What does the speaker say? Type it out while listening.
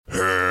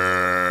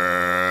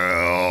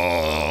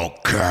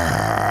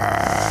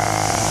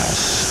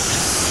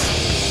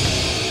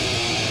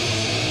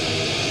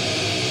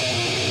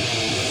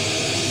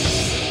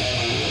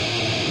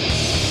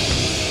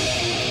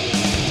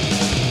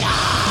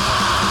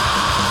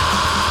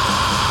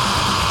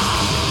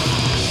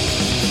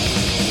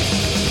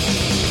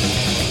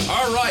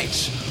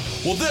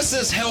Well, this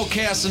is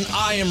Hellcast, and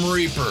I am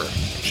Reaper.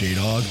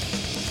 J-Dog.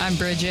 I'm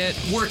Bridget.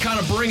 We're kind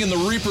of bringing the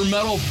Reaper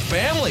Metal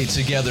family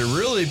together,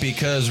 really,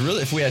 because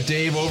really, if we had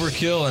Dave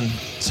Overkill and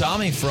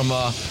Tommy from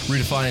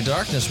Redefining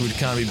Darkness, we'd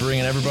kind of be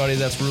bringing everybody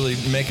that's really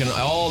making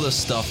all this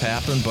stuff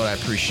happen. But I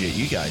appreciate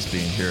you guys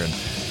being here and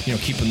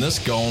keeping this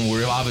going.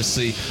 We're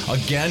obviously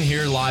again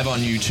here live on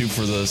YouTube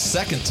for the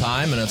second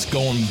time, and it's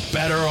going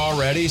better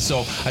already.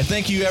 So I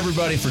thank you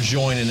everybody for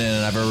joining in,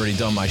 and I've already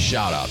done my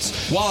shout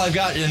outs. While I've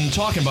got in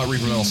talking about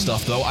Reaper Metal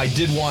stuff, though, I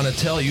did want to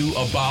tell you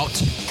about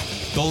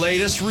the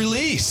latest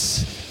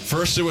release.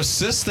 First, it was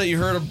Sis that you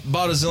heard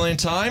about a zillion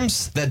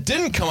times that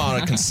didn't come out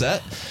on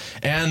cassette.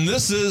 And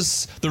this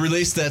is the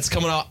release that's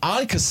coming out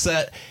on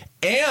cassette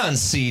and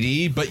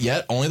CD, but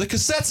yet only the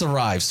cassettes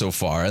arrived so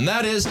far. And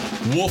that is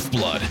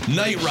Wolfblood,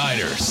 Night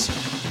Riders.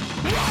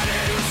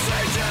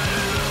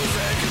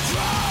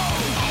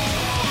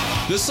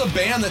 This is a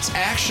band that's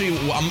actually,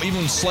 I'm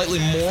even slightly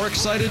more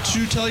excited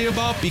to tell you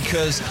about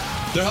because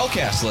they're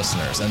Hellcast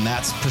listeners, and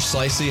that's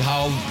precisely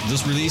how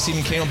this release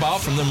even came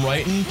about from them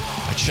writing.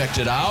 I checked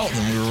it out,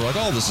 and we were like,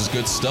 oh, this is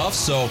good stuff.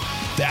 So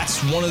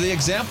that's one of the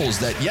examples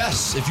that,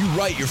 yes, if you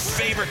write your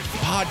favorite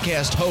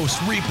podcast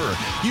host, Reaper,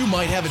 you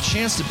might have a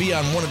chance to be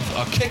on one of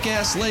a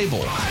kick-ass label.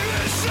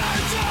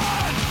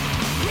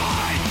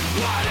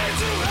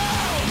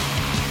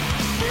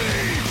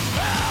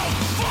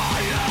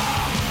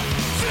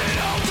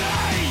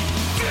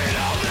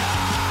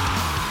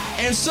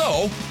 And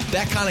so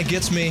that kind of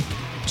gets me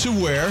to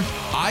where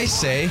I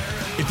say,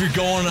 if you're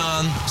going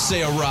on,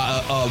 say, a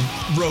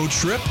road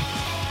trip,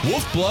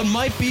 Wolfblood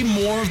might be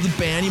more of the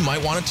band you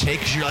might want to take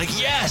because you're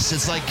like, yes,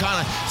 it's like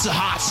it's a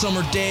hot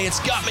summer day. It's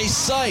got me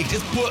psyched.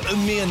 It's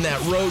putting me in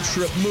that road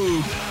trip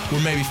mood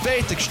where maybe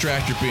Faith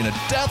Extractor being a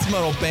death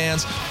metal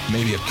band,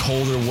 maybe a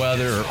colder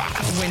weather or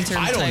Winter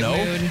I don't type know.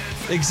 mood.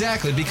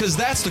 Exactly, because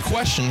that's the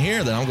question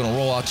here that I'm going to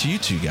roll out to you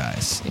two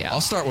guys. Yeah.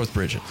 I'll start with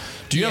Bridget.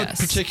 Do you have a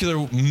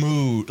particular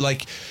mood,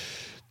 like?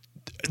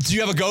 Do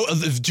you have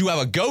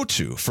a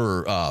go-to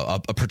for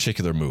a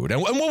particular mood?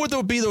 And what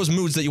would be those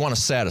moods that you want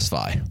to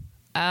satisfy?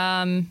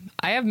 I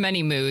have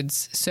many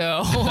moods,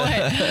 so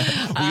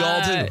we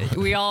all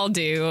do. We all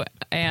do,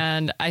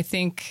 and I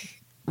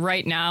think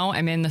right now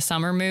I'm in the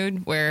summer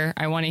mood where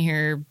I want to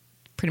hear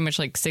pretty much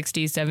like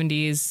 60s,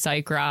 70s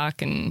psych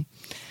rock and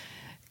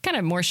kind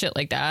of more shit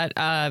like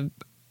that.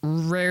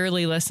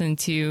 Rarely listen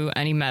to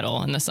any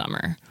metal in the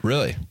summer.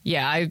 Really?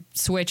 Yeah, I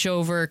switch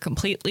over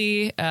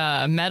completely.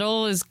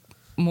 Metal is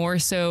more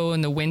so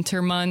in the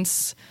winter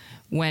months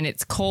when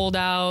it's cold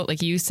out,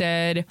 like you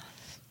said.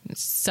 It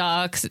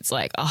sucks. It's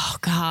like, oh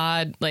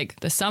God, like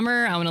the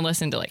summer, I want to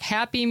listen to like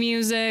happy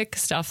music,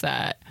 stuff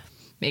that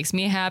makes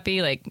me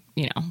happy. Like,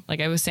 like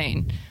I was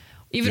saying,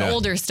 even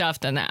older stuff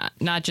than that,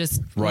 not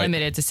just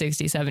limited to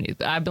 60s, 70s.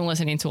 But I've been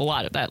listening to a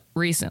lot of that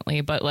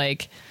recently, but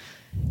like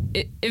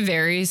it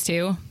varies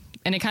too.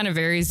 And it kind of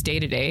varies day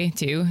to day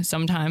too.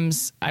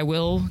 Sometimes I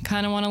will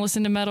kind of want to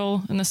listen to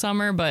metal in the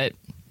summer, but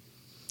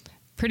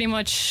pretty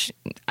much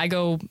I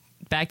go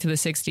back to the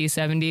 60s,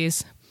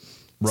 70s.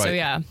 Right. So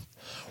yeah.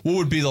 What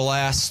would be the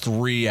last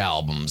 3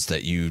 albums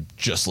that you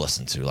just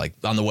listened to, like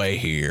on the way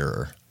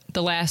here?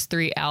 The last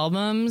 3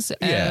 albums?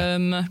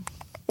 Yeah.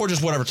 Or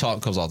just whatever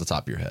comes off the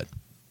top of your head.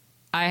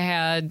 I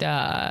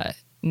had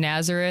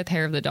Nazareth,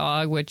 Hair of the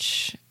Dog,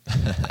 which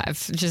I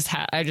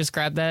just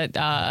grabbed that.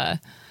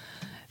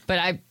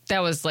 But that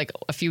was like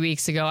a few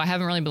weeks ago. I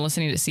haven't really been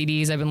listening to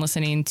CDs. I've been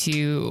listening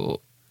to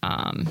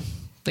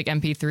like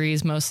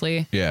MP3s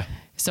mostly. Yeah.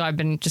 So I've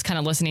been just kind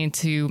of listening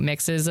to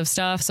mixes of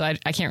stuff. So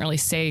I can't really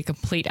say a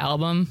complete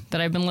album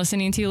that I've been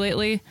listening to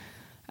lately.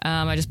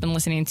 I've just been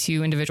listening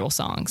to individual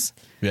songs.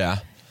 Yeah.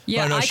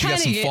 Yeah, I know she got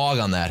some fog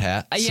on that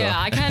hat. Yeah,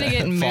 I kind of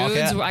get in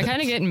moods. I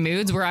kind of get in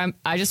moods where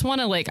I just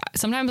want to like.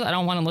 Sometimes I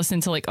don't want to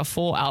listen to like a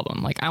full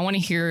album. Like I want to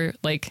hear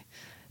like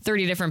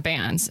 30 different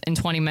bands in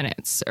 20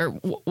 minutes or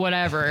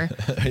whatever.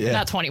 Yeah.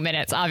 Not 20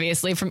 minutes,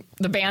 obviously. From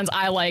the bands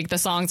I like, the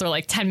songs are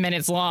like 10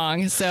 minutes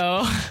long.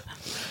 So.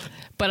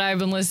 But I've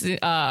been listening,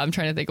 I'm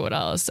trying to think of what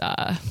else.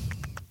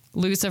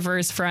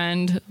 Lucifer's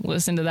Friend,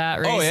 listen to that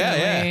recently. Oh,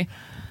 yeah.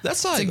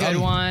 That's a good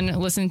one.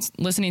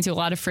 Listening to a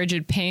lot of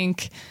Frigid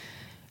Pink,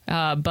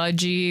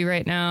 Budgie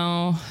right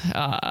now.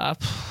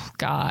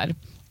 God.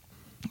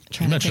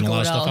 You mentioned a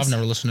lot of stuff I've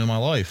never listened to in my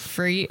life.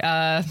 Free,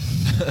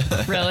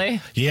 really?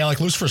 Yeah, like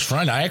Lucifer's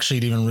Friend. I actually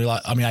didn't even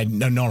realize, I'd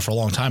known it for a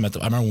long time. I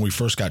remember when we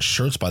first got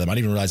shirts by them, I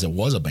didn't even realize it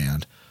was a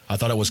band. I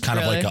thought it was kind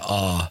of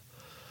like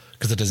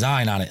because the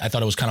design on it, I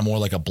thought it was kind of more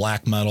like a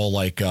black metal,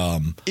 like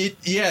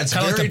it's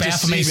kind of like the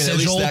Baphomet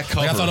sigil. Like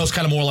I thought it was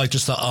kind of more like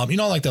just the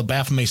like the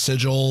Baphomet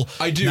sigil.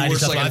 I do. Where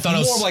it's like I thought it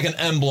was more like an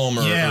emblem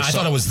or I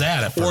thought it was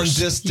that at first. Or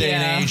in this day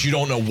and age, you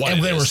don't know what.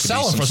 And they were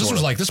selling for us. This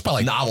was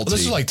probably novelty.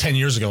 This was like 10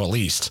 years ago at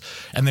least,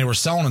 and they were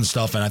selling and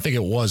stuff. And I think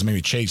it was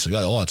maybe Chase.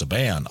 Like, oh, it's a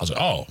band. I was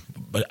like, oh.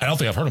 But I don't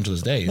think I've heard him to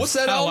this day. What's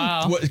that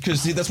album?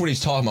 Because that's what he's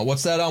talking about.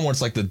 What's that album where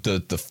it's like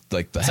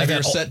the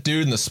heavier set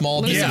dude and the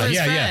small dude?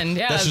 Yeah.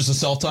 That's just a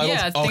self-titled?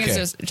 Yeah, I think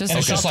it's just and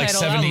it's just like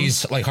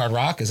 70s album. Like hard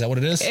rock? Is that what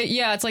it is?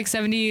 It's like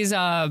 70s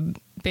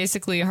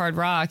basically hard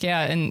rock.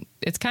 Yeah, and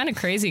it's kind of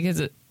crazy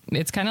because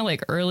it's kind of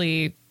like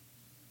early.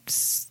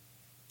 Is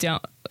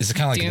it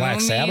kind of like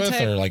Black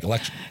Sabbath or like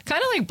electric?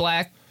 Kind of like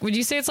Black. Would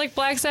you say it's like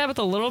Black Sabbath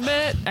a little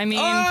bit? I mean,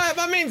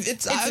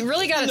 it's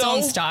really got its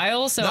own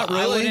style, so not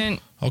really. I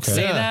wouldn't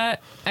say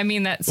that. I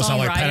mean, that song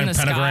like "Ride in the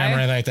Pentagram Sky" or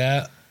anything like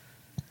that.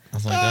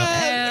 Something like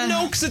that.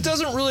 No, because it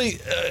doesn't really.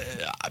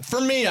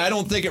 For me, I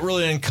don't think it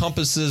really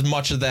encompasses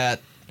much of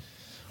that.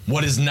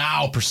 What is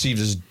now perceived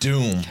as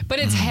doom, but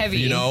it's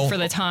heavy for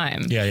the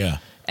time. Yeah.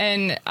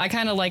 And I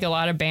kind of like a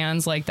lot of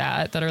bands like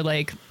that are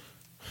like.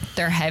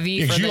 They're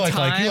heavy for the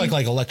time. You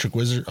like Electric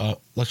Wizard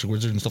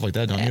and stuff like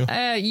that, don't you?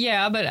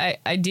 Yeah, but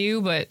I do,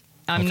 but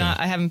I'm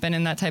not. I haven't been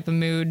in that type of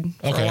mood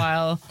for a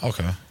while.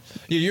 Okay.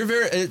 Yeah, you're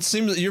very. It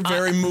seems that you're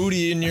very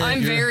moody in your.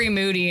 I'm very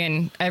moody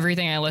in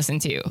everything I listen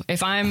to.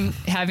 If I'm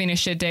having a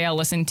shit day, I'll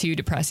listen to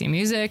depressing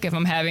music. If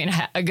I'm having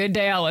a good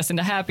day, I'll listen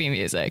to happy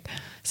music.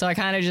 So I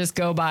kind of just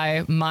go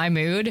by my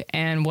mood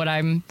and what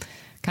I'm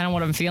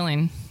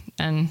feeling,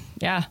 and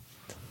yeah.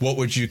 What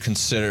would you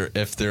consider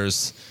if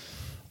there's?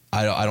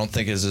 I don't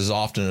think it's as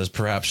often as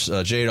perhaps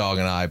J-Dog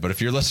and I, but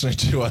if you're listening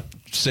to a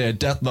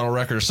death metal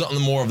record or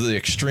something more of the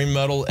extreme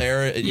metal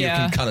era, you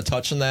can kind of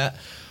touch on that.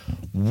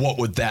 What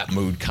would that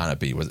mood kind of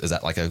be? Is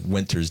that like a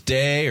winter's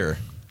day or?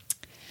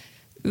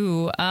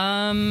 Ooh,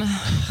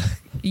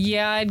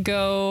 yeah, I'd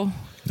go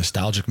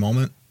nostalgic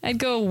moment. I'd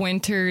go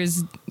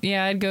winters.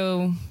 Yeah, I'd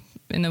go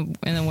in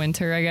the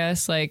winter, I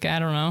guess. Like, I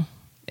don't know.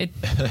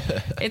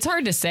 It's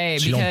hard to say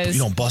so because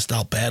you don't bust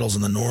out battles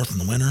in the north in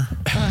the winter.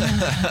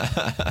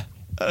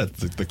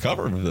 The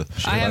cover of the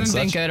show. I haven't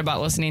been good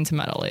about listening to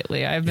metal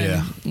lately. I've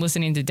been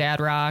listening to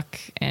dad rock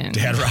and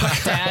dad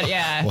rock.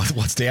 Yeah.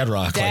 What's dad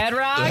rock? Dad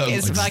rock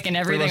is fucking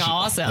everything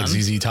awesome. Like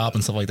ZZ Top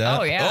and stuff like that.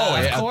 Oh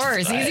yeah, of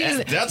course.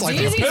 That's like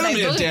the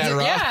epitome of dad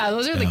rock. Yeah,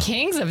 those are the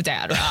kings of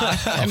dad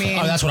rock. I mean,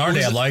 that's what our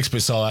dad likes.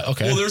 But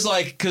okay. Well, there's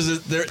like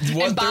because there.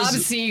 And Bob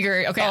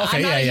Seger. Okay,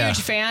 I'm not a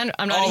huge fan.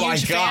 I'm not a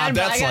huge fan,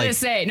 but I gotta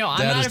say, no,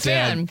 I'm not a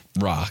fan.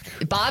 Rock.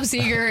 Bob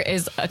Seger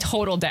is a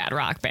total dad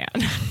rock band,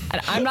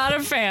 and I'm not a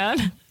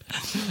fan.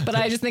 But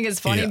I just think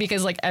it's funny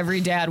because like every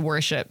dad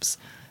worships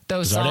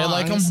those songs. Does our dad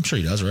like them? I'm sure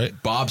he does, right?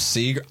 Bob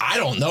Seger. I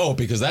don't know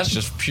because that's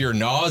just pure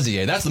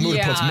nausea. That's the mood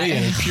it puts me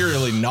in.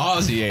 Purely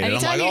nauseated.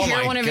 Anytime I'm like, you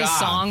hear one of his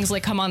songs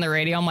like come on the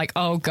radio, I'm like,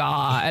 oh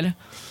god.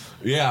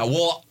 Yeah,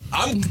 well,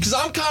 I'm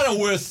kind of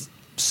with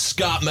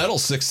Scott Metal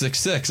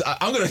 666.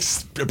 I'm going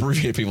to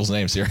abbreviate people's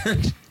names here,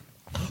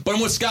 but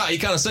I'm with Scott. He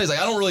kind of says like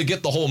I don't really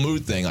get the whole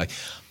mood thing. Like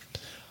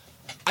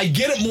I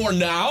get it more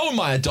now in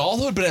my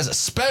adulthood, but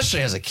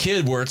especially as a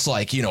kid, where it's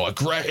like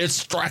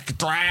it's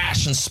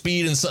thrash and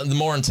speed and something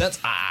more intense.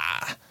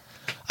 I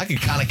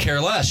could kind of care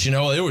less.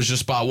 It was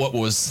just about what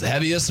was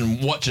heaviest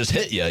and what just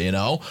hit you.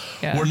 Yeah.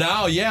 Where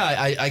now,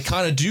 I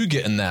kind of do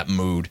get in that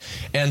mood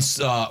and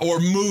or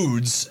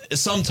moods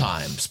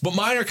sometimes, but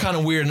mine are kind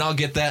of weird, and I'll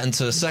get that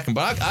into a second.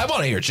 But I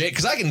want to hear Jay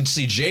because I can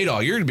see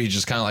J-Dog. You're gonna be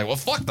just kind of like, well,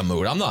 fuck the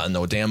mood. I'm not in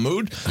no damn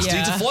mood.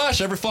 Steeds of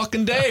Flesh every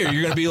fucking day, or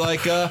you're gonna be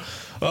like.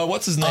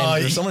 What's his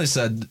name? Somebody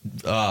said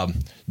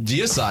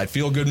Deicide,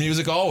 feel good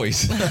music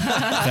always.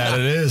 That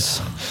it is.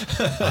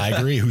 I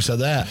agree. Who said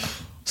that?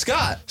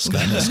 Scott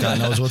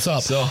knows what's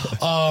up. So,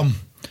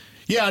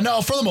 yeah,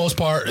 no, for the most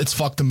part, it's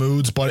fuck the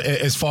moods. But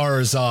as far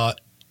as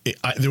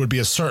there would be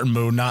a certain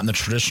mood, not in the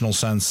traditional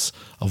sense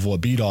of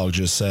what B-Dog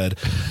just said.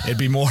 It'd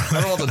be more.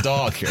 I don't want the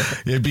dog here.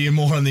 It'd be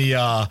more in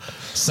the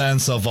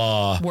sense of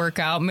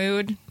workout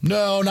mood.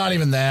 No, not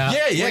even that.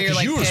 Yeah, because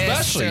like you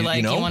especially, or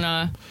like you want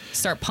to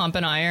start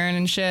pumping iron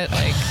and shit,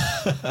 like.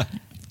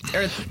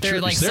 Or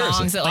they're like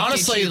songs that like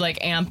honestly, get you like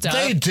amped up.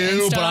 They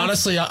do, but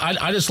honestly,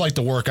 I just like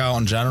to work out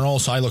in general,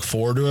 so I look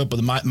forward to it.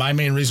 But my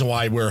main reason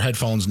why I wear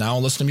headphones now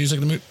and listen to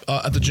music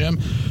at the gym,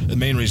 the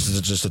main reason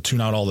is just to tune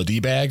out all the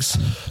D-bags.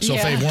 So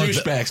if they weren't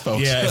douchebags,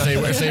 folks. Yeah,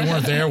 if they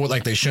weren't there,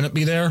 like they shouldn't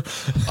be there,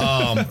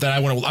 then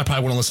I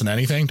probably wouldn't listen to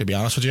anything. To be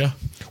honest with you,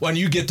 when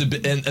you get to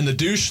and the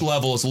douche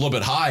level is a little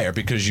bit higher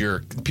because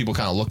people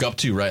kind of look up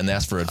to you, right, and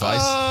ask for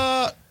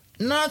advice.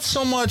 Not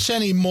so much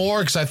anymore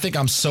because I think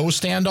I'm so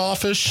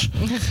standoffish.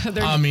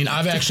 I mean,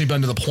 I've actually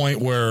been to the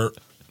point where,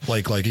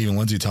 like even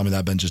Lindsay tell me that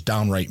I've been just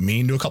downright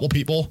mean to a couple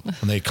people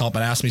when they come up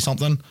and ask me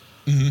something.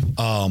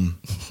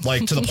 Mm-hmm.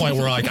 Like to the point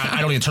where like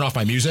I don't even turn off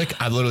my music.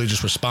 I literally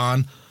just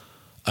respond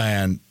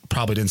and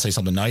probably didn't say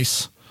something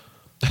nice.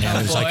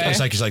 And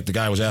it's like the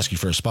guy was asking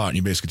for a spot and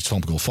you basically just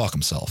told him to go fuck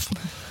himself.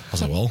 I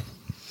was like, well,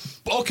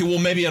 okay, well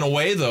maybe in a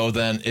way though,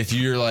 then if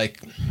you're like,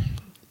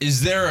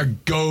 is there a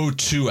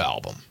go-to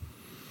album?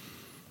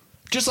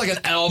 Just like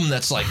an album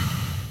that's like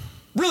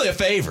really a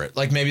favorite.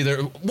 Like maybe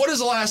what are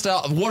the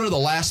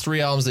last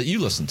 3 albums that you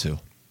listened to?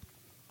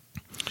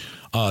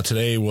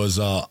 Today was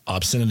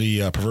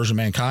Obscenity, Perversion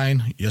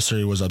Mankind.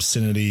 Yesterday was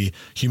Obscenity,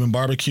 Human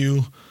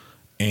Barbecue,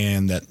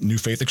 and that New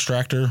Faith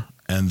Extractor,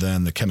 and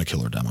then the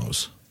Chemikiller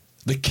demos.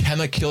 The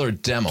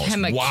Chemikiller demos.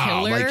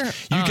 Wow! Like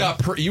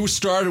you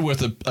started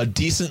with a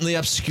decently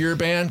obscure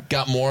band,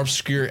 got more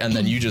obscure, and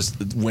then you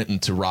just went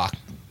into rock.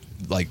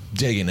 Like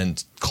digging in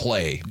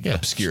clay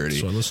obscurity.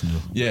 That's what I listen to.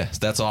 Yeah,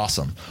 that's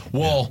awesome.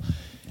 Well,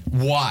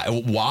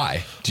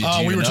 Why? Did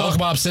you we were know? talking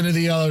about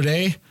obscenity the other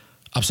day.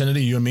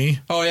 Obscenity, you and me.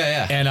 Oh,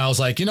 yeah. And I was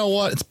like, you know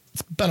what? It's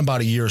been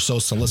about a year or so,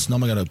 so listen,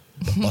 I'm going to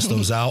bust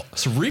those out.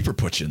 So Reaper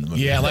put you in the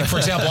movie. Yeah, like, for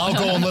example, I'll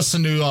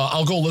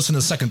go listen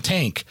to Second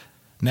Tank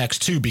next,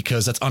 too,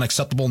 because that's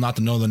unacceptable not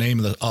to know the name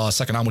of the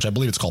second album, which I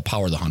believe it's called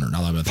Power of the Hunter.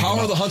 Now that I'm thinking Power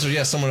about of the Hunter,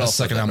 yeah, someone else.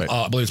 second album,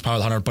 I believe it's Power of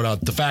the Hunter.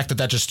 But the fact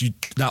that just,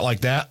 not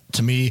like that,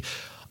 to me,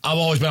 I've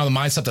always been on the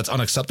mindset that's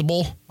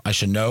unacceptable. I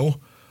should know.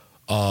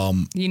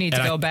 You need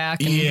to go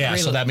back. And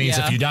so that means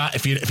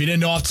if you didn't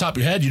know off the top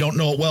of your head, you don't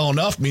know it well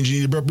enough, means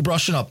you need to be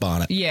brushing up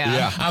on it.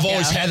 Yeah. I've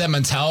always had that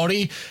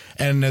mentality,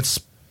 and it's,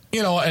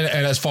 and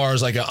as far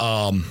as like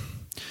a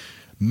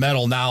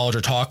metal knowledge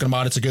or talking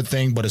about it's a good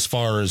thing, but as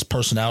far as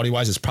personality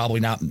wise, it's probably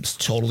not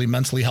totally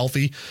mentally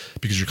healthy,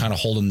 because you're kind of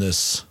holding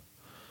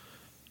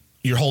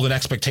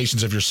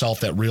expectations of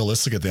yourself that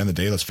realistic at the end of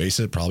the day, let's face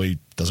it, probably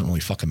doesn't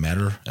really fucking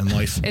matter in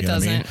life. It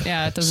doesn't.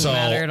 Yeah, it doesn't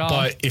matter at all.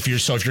 But if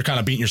you're kind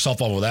of beating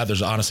yourself up with that,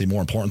 there's honestly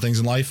more important things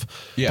in life.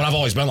 Yeah. But I've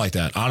always been like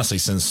that, honestly,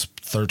 since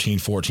 13,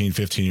 14,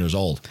 15 years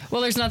old.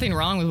 Well, there's nothing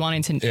wrong with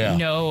wanting to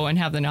know and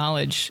have the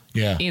knowledge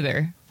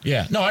either.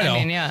 Yeah, no, I know. I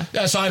mean, yeah,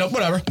 so I don't,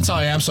 whatever. That's how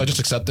I am. So I just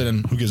accept it,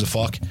 and who gives a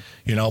fuck,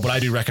 But I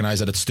do recognize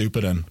that it's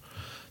stupid, and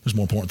there's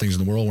more important things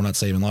in the world. We're not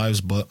saving lives,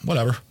 but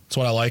whatever. It's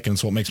what I like, and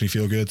it's what makes me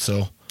feel good.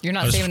 So you're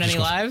not saving any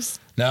lives?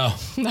 No.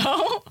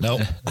 No?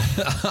 Nope.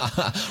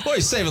 Well,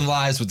 he's saving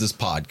lives with this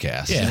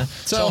podcast. Yeah.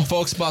 Telling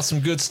folks about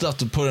some good stuff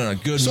to put in a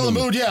good mood. So the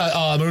mood,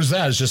 the mood is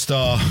that. It's just,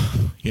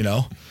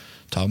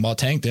 talking about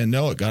Tank, didn't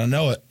know it, gotta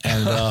know it.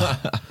 And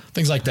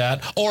things like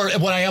that. Or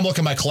when I am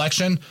looking at my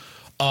collection,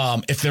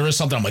 if there is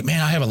something I'm like,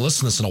 man, I haven't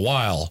listened to this in a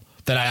while,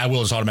 then I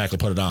will just automatically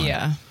put it on.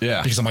 Yeah.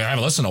 Yeah. Because I'm like, I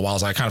haven't listened in a while,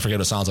 so I kind of forget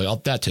what it sounds like.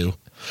 Oh, that too.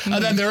 Mm-hmm.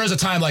 And then there is a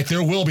time, like,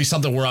 there will be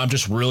something where I'm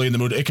just really in the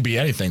mood. It could be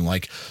anything,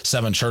 like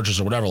Seven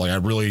Churches or whatever. Like, I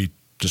really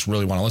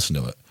want to listen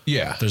to it.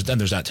 Yeah. There's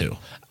that too.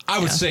 I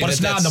would say, but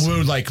it's not in the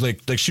mood like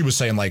she was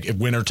saying, like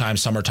wintertime,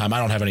 summertime. I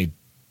don't have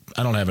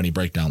any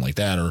breakdown like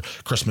that. Or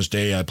Christmas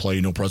Day, I play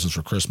No Presents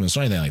for Christmas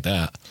or anything like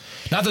that.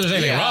 Not that there's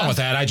anything wrong with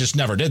that. I just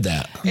never did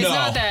that.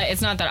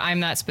 It's not that I'm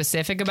that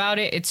specific about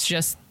it. It's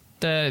just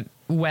the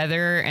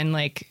weather and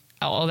like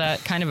all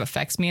that kind of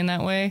affects me in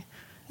that way.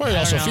 Or you're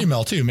also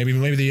female too. Maybe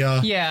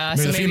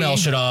the female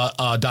should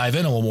dive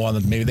in a little more.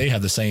 And maybe they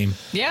have the same.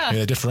 Yeah, maybe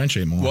they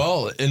differentiate more.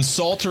 Well,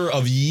 Insulter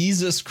of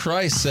Jesus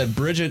Christ said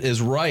Bridget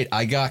is right.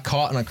 I got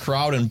caught in a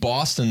crowd in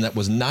Boston that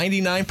was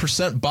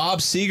 99% Bob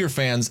Seger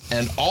fans,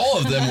 and all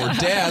of them were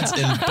dads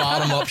in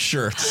bottom-up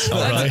shirts.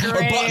 Oh, really?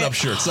 Or button-up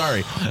shirts.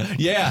 Sorry.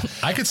 Yeah,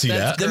 I could see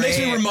that. That makes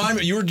me remind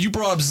me. You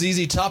brought up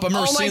ZZ Top. I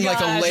remember seeing like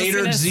a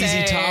later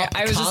ZZ Top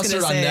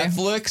concert on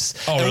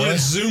Netflix. Oh, really? And when it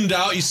zoomed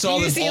out, you saw all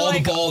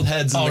the bald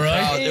heads in the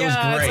crowd. It was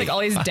great. It's like all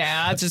these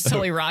dads just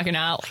totally rocking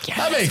out. Like,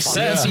 that makes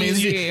sense.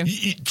 Yeah. I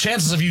mean,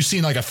 chances of you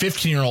seeing like a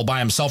 15-year-old by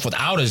himself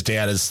without his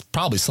dad is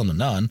probably slim to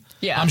none.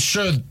 Yeah. I'm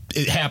sure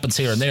it happens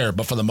here and there,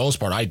 but for the most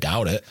part, I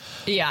doubt it.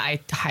 Yeah, I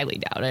highly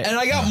doubt it. And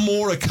I got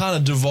more to kind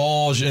of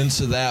divulge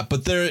into that,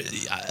 but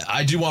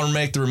I do want to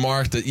make the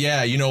remark that,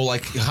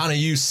 like kind of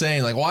you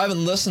saying, like, well, I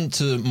haven't listened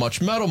to much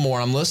metal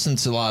more. I'm listening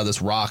to a lot of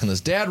this rock and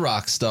this dad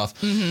rock stuff.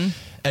 Mm-hmm.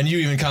 And you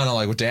even kind of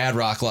like with dad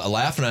rock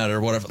laughing at it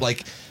or whatever,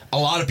 like, a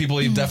lot of people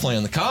definitely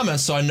in the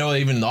comments, so I know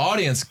even the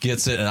audience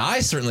gets it, and I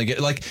certainly get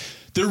it. Like,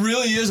 there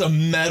really is a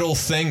metal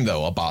thing,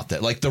 though, about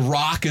that. Like, the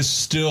rock is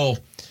still,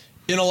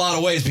 in a lot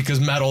of ways, because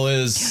metal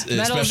is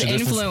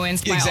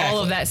influenced by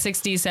all of that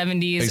 60s,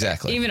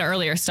 70s, even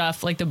earlier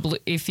stuff. Like,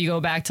 if you go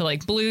back to,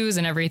 like, blues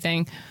and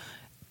everything,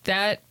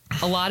 that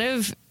a lot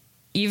of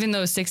even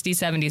those 60s,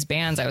 70s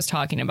bands I was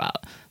talking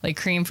about, like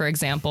Cream, for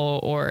example,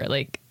 or,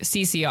 like,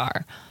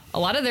 CCR, a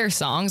lot of their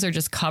songs are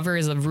just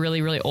covers of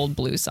really, really old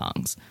blues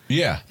songs.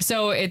 Yeah.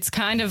 So it's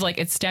kind of like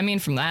it's stemming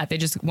from that. They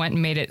just went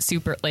and made it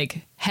super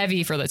like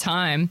heavy for the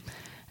time.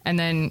 And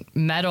then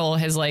metal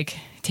has like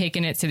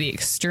taken it to the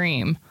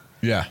extreme.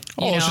 Yeah.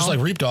 It's just like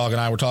Reap Dog and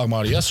I were talking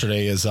about it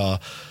yesterday is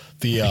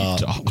we're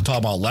talking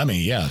about Lemmy.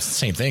 Yeah, it's the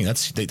same thing.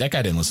 That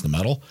guy didn't listen to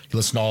metal. He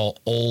listened to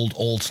all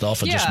old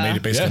stuff and just made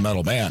it basically a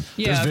metal band.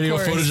 Yeah, there's video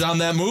footage on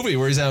that movie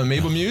where he's having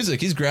Maple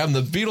Music. He's grabbing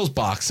the Beatles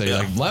box. So you're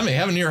like, Lemmy,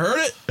 haven't you heard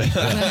it?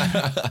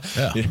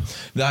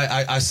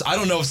 I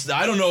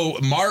don't know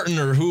Martin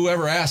or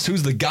whoever asked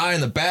who's the guy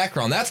in the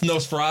background. That's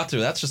Nosferatu.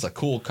 That's just a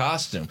cool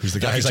costume. Who's the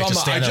guy who's like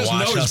just standing and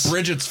watch us? I just noticed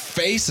Bridget's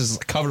face is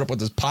covered up with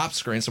this pop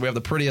screen, so we have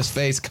the prettiest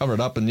face covered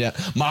up, and yet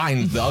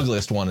mine, the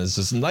ugliest one, is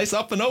just nice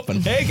up and open.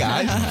 Hey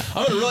guys.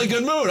 I'm in a really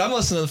good mood. I'm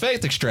listening to the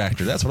Faith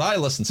Extractor. That's what I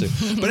listen to.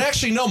 But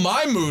actually, no,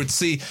 my mood,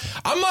 see,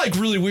 I'm like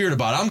really weird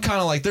about it. I'm kind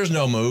of like, there's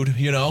no mood,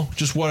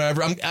 just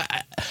whatever.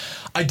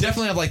 I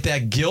definitely have like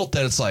that guilt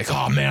that it's like,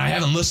 oh man, I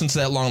haven't listened to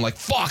that long. Like,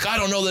 fuck, I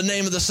don't know the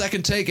name of the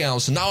Second Take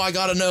album, so now I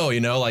gotta know,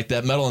 like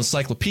that metal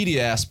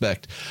encyclopedia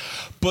aspect.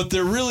 But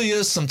there really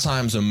is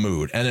sometimes a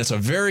mood, and it's a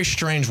very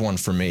strange one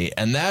for me,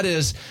 and that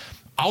is,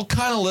 I'll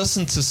kind of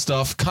listen to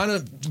stuff kind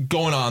of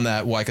going on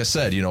that, like I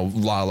said, a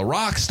lot of the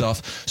rock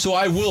stuff. So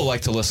I will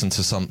like to listen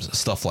to some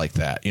stuff like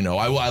that.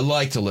 I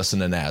like to listen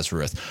to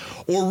Nazareth,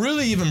 or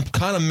really even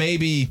kind of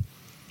maybe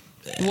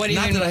What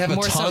not even that I have a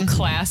more ton. so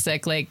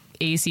classic, like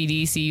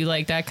AC/DC, you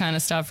like that kind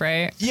of stuff,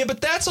 right? Yeah, but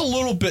that's a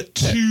little bit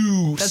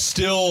too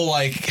still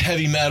like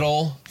heavy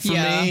metal for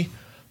me.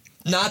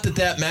 Not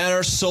that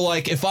matters. So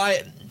like if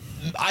I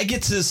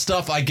get to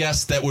stuff, I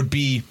guess that would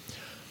be,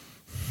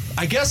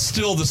 I guess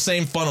still the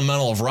same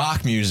fundamental of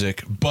rock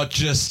music, but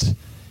just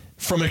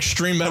from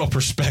extreme metal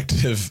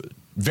perspective,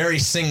 very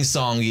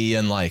sing-songy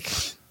and like,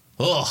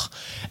 ugh.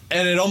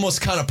 And it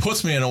almost kind of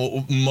puts me in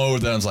a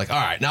mode that I was like, all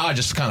right, now I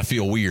just kind of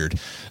feel weird.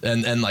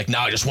 And like,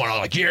 now I just want to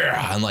like,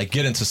 yeah, and like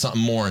get into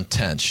something more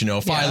intense. You know,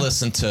 if I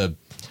listen to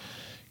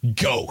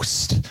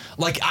Ghost,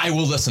 like I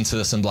will listen to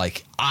this and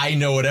like, I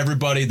know what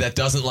everybody that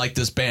doesn't like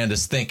this band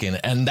is thinking.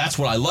 And that's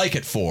what I like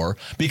it for,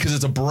 because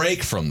it's a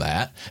break from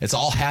that. It's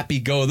all happy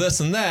go this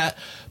and that.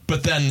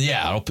 But then,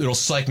 yeah, it'll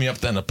psych me up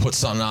then to put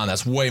something on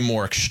that's way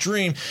more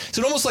extreme.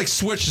 So it almost like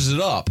switches it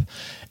up.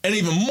 And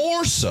even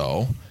more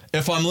so,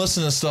 if I'm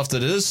listening to stuff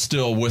that is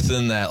still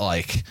within that,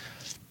 like,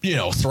 you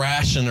know,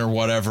 thrashing or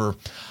whatever,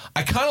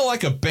 I kind of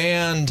like a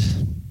band,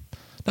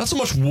 not so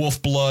much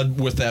Wolf Blood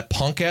with that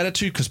punk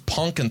attitude, because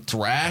punk and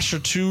thrash are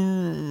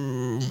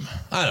too,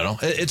 I don't know,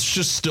 it's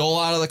just still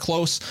out of the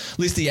close, at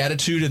least the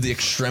attitude of the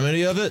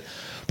extremity of it.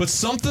 But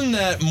something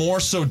that more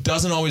so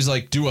doesn't always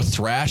like do a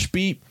thrash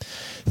beat.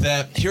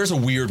 That here's a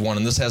weird one,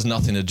 and this has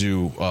nothing to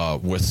do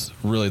with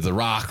really the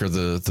rock or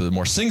the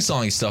more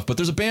sing-songy stuff. But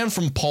there's a band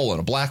from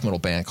Poland, a black metal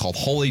band called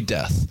Holy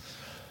Death.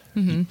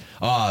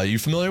 Mm-hmm. You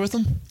familiar with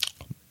them?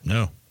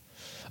 No.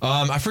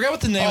 I forgot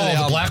what the name of the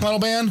album. Black metal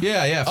band?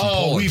 Yeah. From Oh,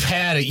 Poland. we've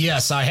had it.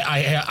 Yes, I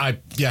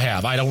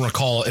have. I don't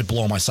recall it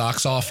blowing my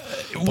socks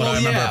off, but well, I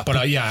remember. yeah, But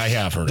I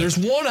have heard There's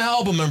it. one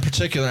album in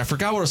particular, and I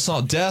forgot what it's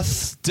called.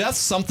 Death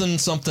something.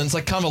 It's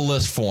like kind of a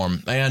list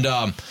form, and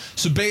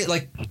so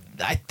like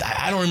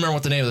I don't remember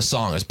what the name of the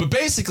song is, but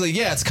basically,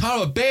 yeah, it's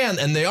kind of a band,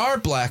 and they are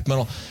black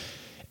metal.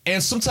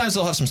 And sometimes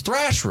they'll have some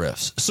thrash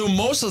riffs. So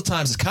most of the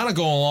times it's kind of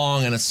going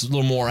along and it's a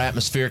little more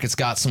atmospheric. It's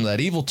got some of that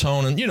evil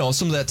tone and, you know,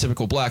 some of that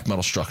typical black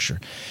metal structure.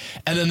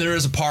 And then there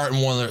is a part in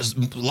a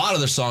lot of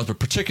their songs, but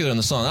particularly in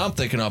the song that I'm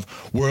thinking of,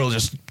 where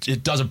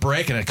it does a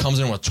break and it comes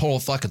in with a total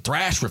fucking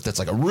thrash riff that's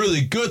like a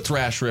really good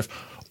thrash riff,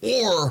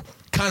 or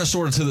kind of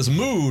sort of to this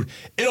mood.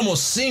 It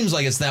almost seems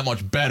like it's that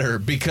much better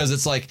because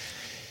it's like,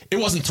 it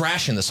wasn't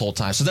thrashing this whole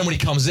time. So then when he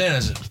comes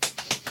in,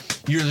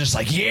 you're just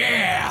like,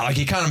 yeah, like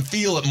you kind of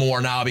feel it more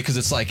now because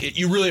it's like,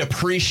 you really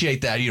appreciate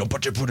that, you know,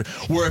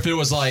 where if it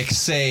was like,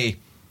 say,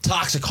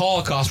 Toxic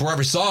Holocaust, where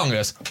every song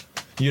is,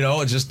 you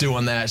know, it's just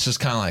doing that. It's just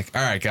kind of like,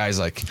 all right, guys,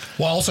 like.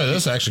 Well, I'll say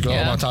this actually, going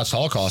on Toxic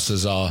Holocaust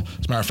is, as a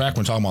matter of fact,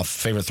 when we're talking about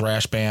favorite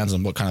thrash bands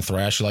and what kind of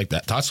thrash you like,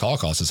 that Toxic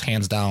Holocaust is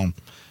hands down,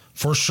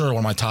 for sure, one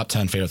of my top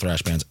 10 favorite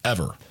thrash bands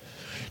ever.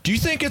 Do you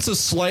think it's a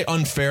slight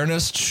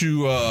unfairness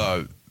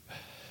to,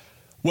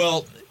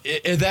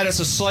 that it's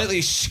a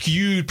slightly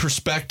skewed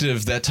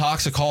perspective that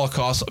Toxic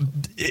Holocaust,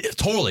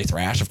 totally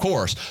thrash, of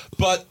course,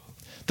 but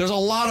there's a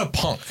lot of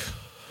punk.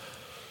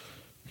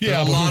 Yeah,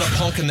 there's a lot of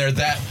punk in there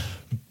that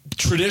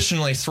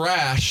traditionally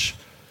thrash,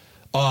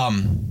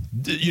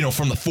 you know,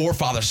 from the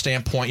forefather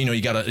standpoint, you know,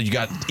 you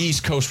got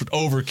East Coast with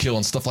Overkill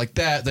and stuff like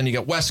that. Then you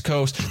got West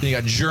Coast. Then you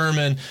got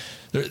German.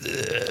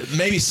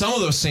 Maybe some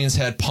of those scenes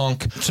had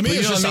punk. To me,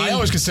 it's just, I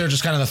always consider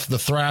just kind of the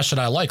thrash that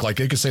I like. Like,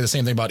 you could say the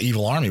same thing about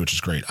Evil Army, which is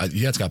great.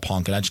 Yeah, it's got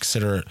punk, and I just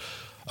consider it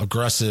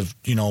aggressive,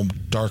 you know,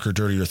 darker,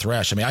 dirtier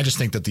thrash. I mean, I just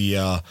think that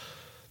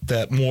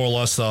that more or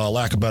less,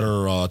 lack of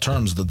better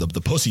terms,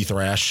 the pussy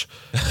thrash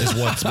is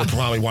what would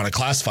probably want to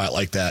classify it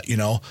like that, you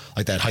know,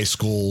 like that high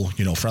school,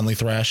 you know, friendly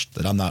thrash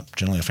that I'm not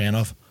generally a fan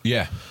of.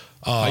 Yeah.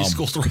 High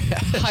school thrash.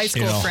 High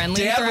school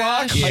friendly Dad thrash.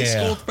 rock, high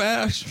school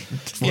thrash.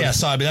 Yeah,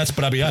 so I mean,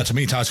 to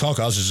me, Toxic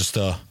Holocaust is just,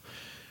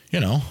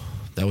 you know,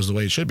 that was the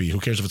way it should be. Who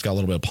cares if it's got a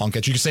little bit of punk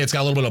edge? You could say it's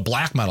got a little bit of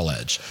black metal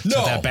edge. It's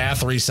got that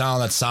Bathory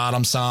sound, that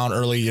Sodom sound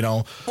early, you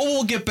know. Well,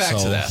 we'll get back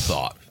to that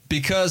thought,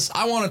 because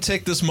I want to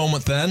take this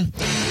moment then.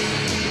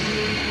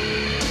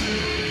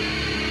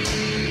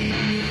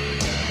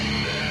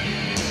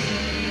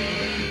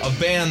 A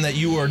band that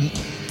you are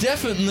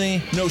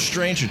definitely no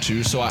stranger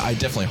to, so I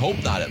definitely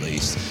hope not, at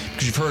least,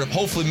 because you've heard it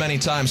hopefully many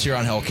times here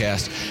on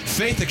Hellcast.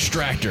 Faith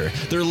Extractor,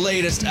 their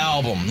latest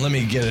album. Let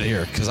me get it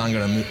here, because I'm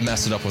going to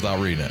mess it up without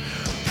reading it.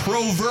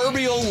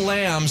 Proverbial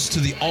Lambs to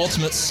the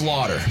Ultimate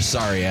Slaughter.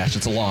 Sorry, Ash,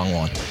 it's a long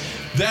one.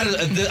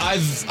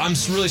 I'm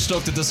really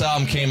stoked that this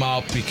album came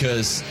out,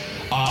 because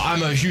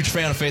I'm a huge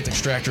fan of Faith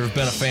Extractor. I've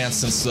been a fan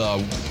since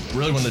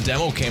really when the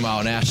demo came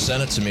out and Ash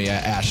sent it to me.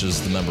 Ash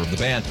is the member of the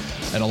band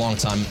and a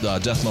longtime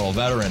death metal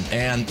veteran.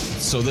 And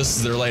so this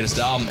is their latest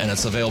album, and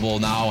it's available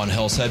now on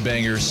Hell's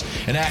Headbangers.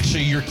 And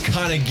actually, you're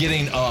kind of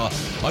getting a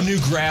new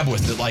grab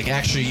with it. Like,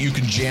 actually, you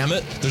can jam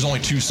it. There's only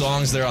 2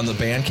 songs there on the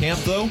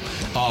Bandcamp, though,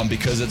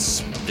 because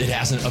it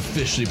hasn't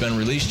officially been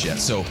released yet.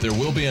 So there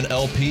will be an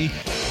LP.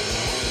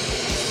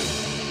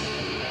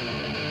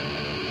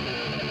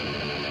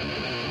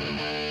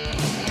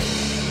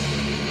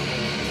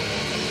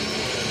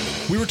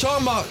 We were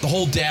talking about the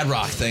whole dad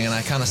rock thing, and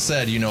I kind of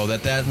said, you know,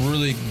 that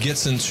really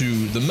gets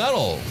into the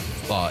metal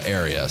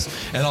areas.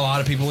 And a lot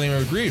of people even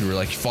agreed. We're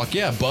like, fuck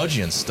yeah,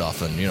 Budgie and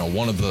stuff. And, you know,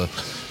 one of the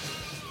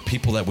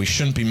people that we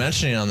shouldn't be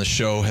mentioning on the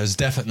show has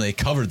definitely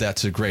covered that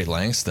to great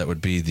lengths. That would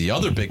be the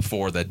other big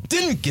four that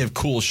didn't give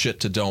cool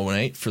shit to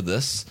donate for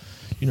this.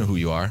 You know who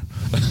you are.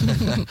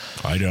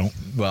 I don't.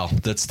 Well,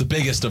 that's the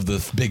biggest of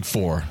the big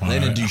four. They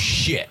didn't do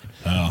shit.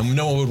 And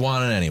no one would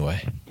want it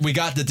anyway. We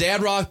got the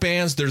dad rock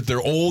bands.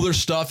 They're older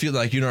stuff.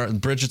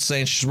 Bridget's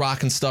saying she's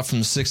rocking stuff from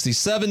the 60s,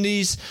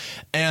 70s.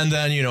 And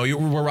then,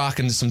 we're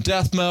rocking some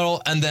death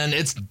metal. And then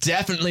it's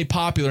definitely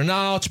popular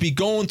now to be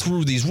going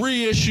through these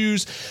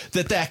reissues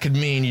that could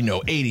mean,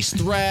 80s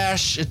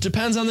thrash. It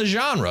depends on the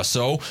genre.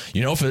 So,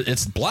 if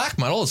it's black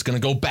metal, it's going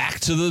to go back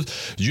to the,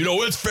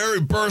 it's very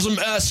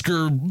Burzum-esque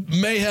or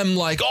Mayhem,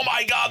 like, oh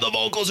my God, the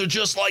vocals are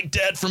just like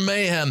Dead from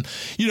Mayhem.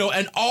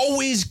 And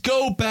always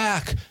go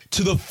back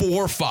to the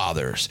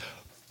forefathers.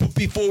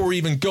 Before we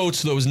even go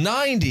to those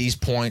 90s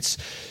points,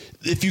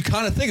 if you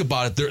kind of think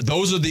about it,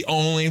 those are the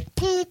only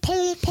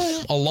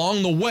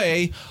along the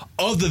way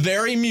of the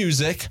very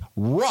music,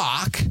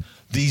 rock,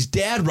 these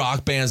dad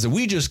rock bands that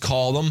we just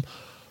call them,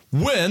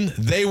 when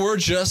they were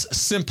just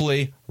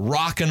simply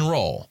rock and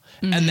roll.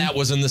 Mm-hmm. And that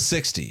was in the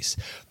 60s.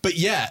 But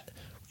yet,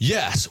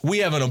 yes, we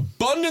have an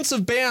abundance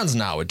of bands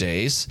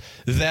nowadays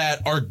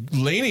that are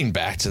leaning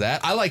back to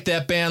that. I like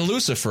that band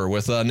Lucifer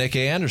with Nick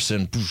A.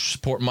 Anderson.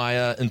 Support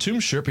my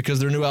Entombed shirt because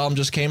their new album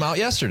just came out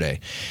yesterday.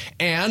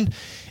 And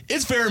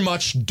it's very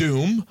much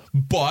doom,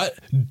 but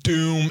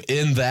doom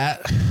in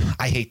that,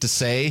 I hate to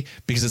say,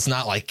 because it's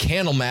not like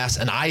Candlemass.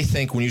 And I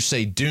think when you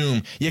say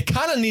doom, you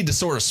kind of need to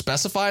sort of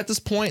specify at this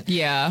point.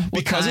 Yeah.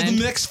 Because of the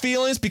mixed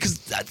feelings. Because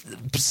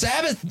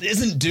Sabbath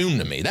isn't doom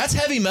to me. That's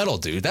heavy metal,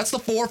 dude. That's the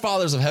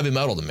forefathers of heavy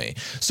metal to me.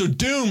 So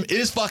doom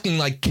is fucking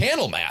like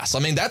Candlemass. I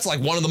mean, that's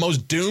like one of the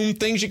most doom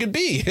things you could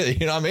be.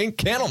 You know what I mean?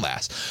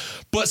 Candlemass.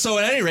 But so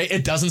at any rate,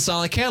 it doesn't sound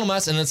like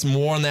Candlemass, and it's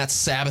more in that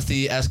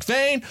Sabbathy-esque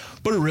vein.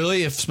 But it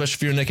really, especially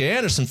if you're a Nick A.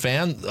 Anderson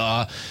fan,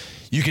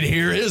 you can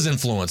hear his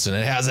influence, and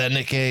it has that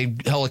Nick A.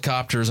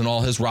 Helicopters and all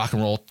his rock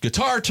and roll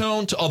guitar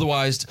tone to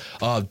otherwise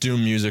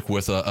doom music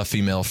with a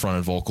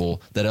female-fronted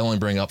vocal that I only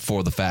bring up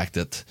for the fact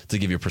that to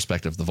give you a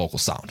perspective of the vocal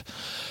sound.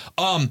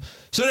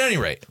 So at any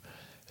rate,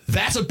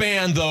 that's a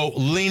band, though,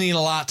 leaning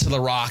a lot to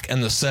the rock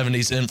and the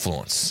 70s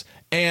influence.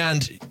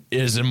 And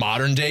is a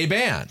modern day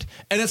band.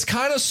 And it's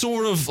kind of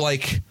sort of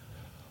like,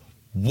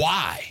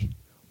 why?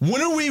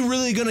 When are we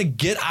really going to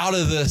get out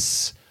of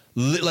this?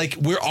 Like,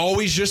 we're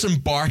always just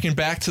embarking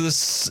back to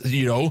this,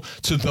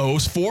 to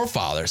those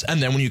forefathers.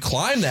 And then when you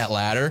climb that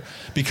ladder,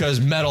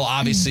 because metal,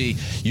 obviously,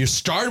 you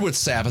started with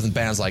Sabbath and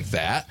bands like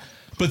that.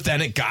 But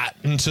then it got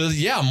into,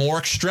 more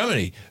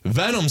extremity.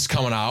 Venom's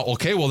coming out.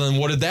 Okay, well, then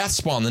what did that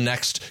spawn? The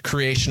next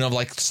creation of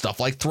stuff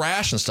like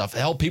thrash and stuff.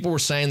 Hell, people were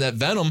saying that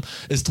Venom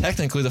is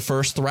technically the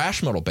first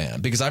thrash metal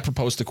band because I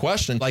proposed the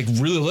question,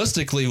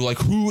 realistically,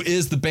 who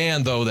is the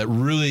band, though, that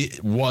really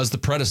was the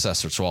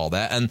predecessor to all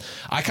that? And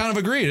I kind of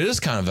agreed. It is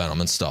kind of Venom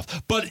and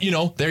stuff. But,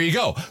 there you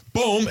go.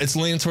 Boom, it's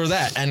leaning toward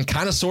that. And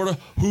kind of sort of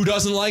who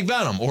doesn't like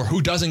Venom or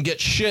who doesn't get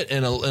shit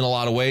in a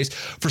lot of ways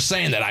for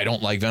saying that I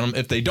don't like Venom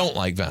if they don't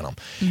like Venom.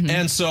 Mm-hmm.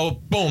 And so,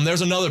 boom, there's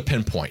another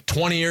pinpoint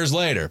 20 years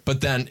later, but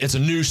then it's a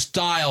new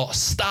style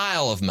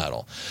of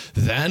metal.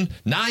 Then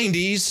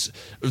 90s,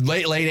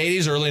 late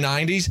 80s, early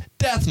 90s,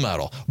 death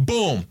metal.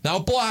 Boom, now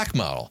black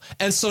metal.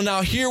 And so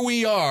now here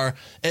we are,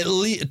 at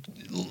least,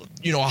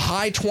 a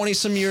high 20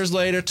 some years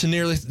later to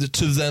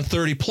then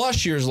 30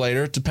 plus years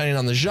later, depending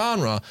on the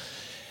genre.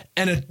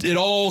 And it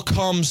all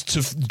comes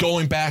to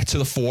going back to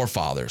the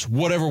forefathers,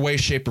 whatever way,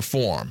 shape, or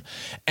form.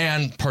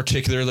 And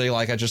particularly,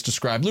 like I just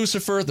described,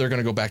 Lucifer, they're going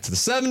to go back to the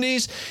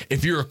 70s.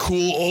 If you're a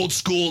cool, old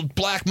school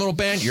black metal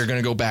band, you're going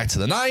to go back to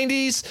the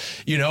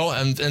 90s,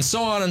 and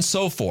so on and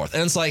so forth.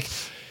 And it's like,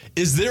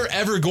 is there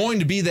ever going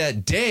to be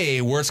that day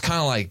where it's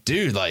kind of like,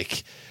 dude,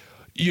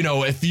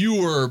 if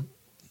you were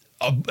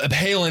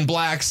hailing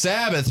Black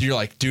Sabbath, you're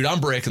like, dude,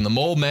 I'm breaking the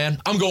mold,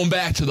 man. I'm going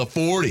back to the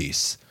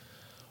 40s.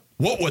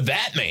 What would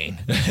that mean?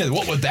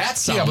 What would that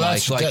sound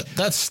like?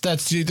 That's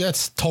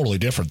totally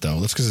different, though.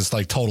 That's because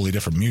it's totally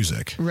different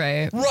music.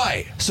 Right.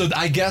 Right. So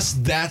I guess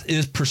that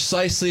is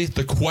precisely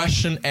the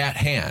question at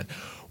hand.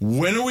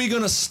 When are we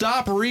going to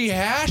stop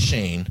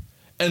rehashing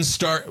and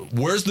start?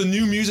 Where's the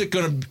new music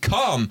going to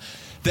come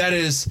that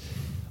is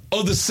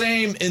of the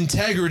same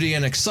integrity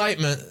and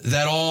excitement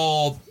that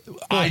all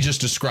I just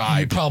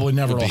described? It probably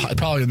never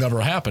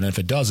happen. If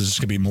it does, it's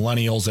just going to be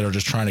millennials that are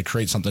just trying to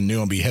create something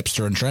new and be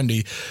hipster and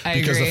trendy.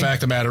 Because the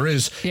fact of the matter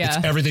is,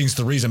 everything's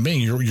the reason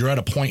being. You're at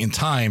a point in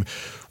time.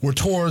 We're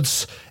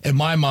towards, in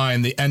my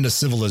mind, the end of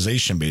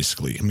civilization,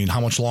 basically. I mean, how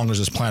much longer is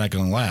this planet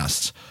going to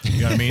last?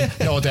 You know what I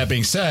mean? With that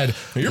being said,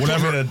 you're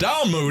putting in a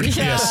down mood.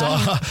 Yeah.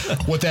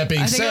 With that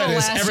being said,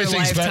 is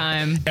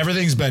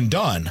everything's been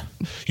done.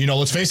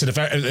 Let's face it.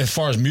 As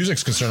far as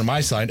music's concerned, on my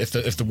side, if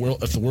the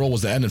world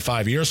was to end in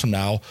 5 years from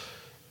now,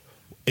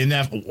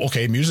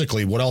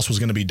 musically, what else was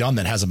going to be done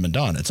that hasn't been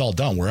done? It's all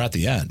done. We're at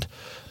the end.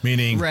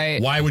 Meaning,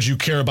 why would you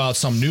care about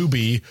some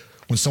newbie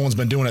when someone's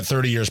been doing it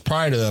 30 years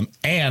prior to them.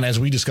 And as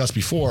we discussed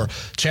before,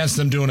 chance of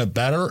them doing it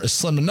better is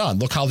slim to none.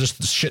 Look how just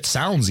the shit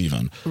sounds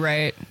even.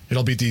 Right.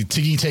 It'll be the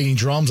taking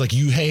drums like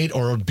you hate,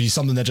 or it'll be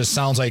something that just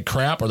sounds like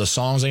crap, or the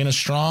songs ain't as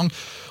strong,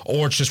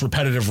 or it's just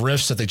repetitive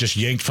riffs that they just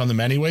yanked from them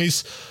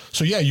anyways.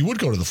 So yeah, you would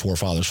go to the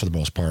forefathers for the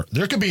most part.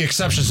 There could be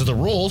exceptions to the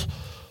rule,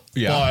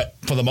 but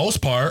for the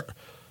most part,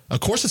 of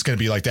course it's going to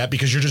be like that,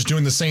 because you're just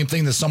doing the same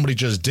thing that somebody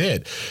just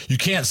did. You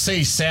can't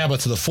say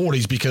Sabbath to the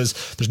 40s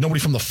because there's nobody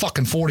from the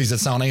fucking 40s that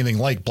sound anything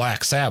like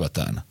Black Sabbath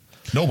then.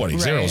 Nobody.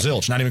 Right. Zero,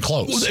 zilch, not even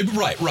close.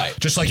 Right.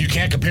 Just like you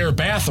can't compare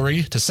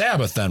Bathory to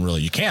Sabbath then, really.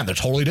 You can't. They're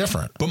totally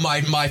different. But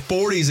my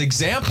 40s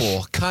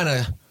example kind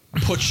of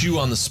puts you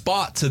on the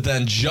spot to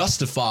then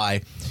justify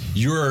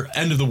your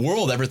end of the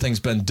world, everything's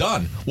been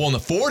done. Well, in the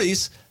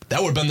 40s, that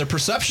would have been their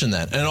perception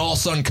then. And all of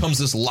a sudden comes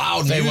this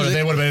loud music.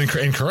 They would have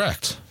been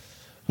incorrect.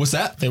 What's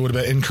that? They would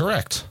have been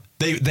incorrect.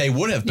 They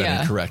would have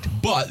been incorrect,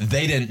 but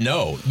they didn't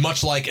know.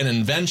 Much like an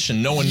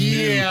invention, no one knew.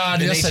 Yeah,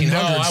 in yes and no.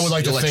 I would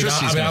like to think.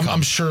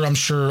 I'm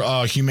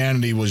sure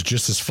humanity was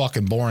just as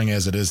fucking boring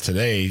as it is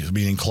today,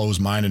 being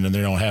closed-minded, and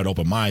they don't have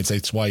open minds.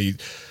 That's why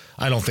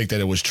I don't think that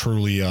it was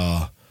truly.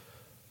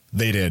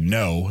 They didn't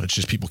know. It's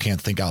just people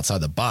can't think outside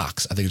the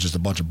box. I think it's just a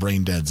bunch of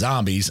brain dead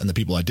zombies, and the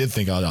people that did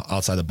think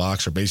outside the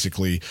box are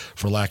basically,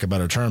 for lack of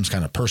better terms,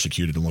 kind of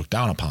persecuted and looked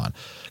down upon.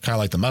 Kind of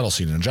like the metal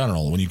scene in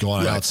general. When you go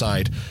on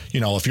outside,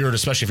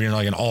 especially if you're in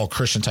like an all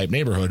Christian type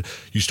neighborhood,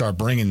 you start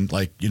bringing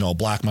like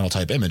black metal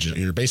type image.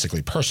 You're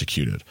basically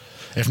persecuted,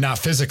 if not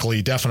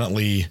physically,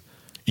 definitely.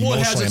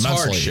 Emotionally, it has its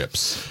mentally.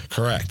 hardships.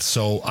 Correct.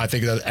 So I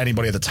think that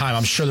anybody at the time,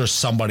 I'm sure there's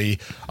somebody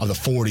of the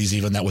 40s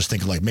even that was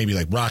thinking like maybe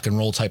like rock and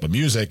roll type of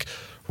music,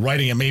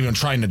 writing it, maybe even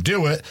trying to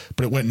do it,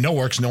 but it went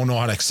nowhere because no one knew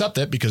how to accept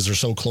it because they're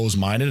so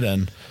closed-minded.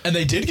 And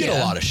they did get a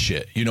lot of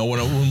shit.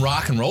 When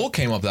rock and roll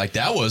came up, like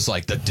that was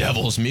like the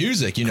devil's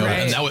music, and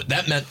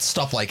that meant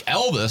stuff like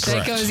Elvis.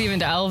 That goes even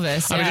to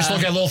Elvis. I mean, just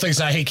look at little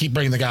things. I hate keep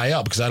bringing the guy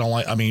up because I don't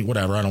like. I mean,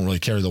 whatever. I don't really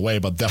carry the way,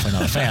 but definitely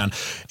not a fan.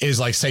 Is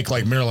like say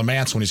like Marilyn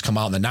Manson when he's come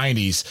out in the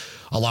 '90s.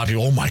 A lot of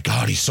people, oh my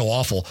god, he's so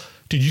awful.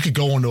 Dude, you could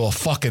go into a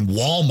fucking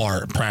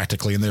Walmart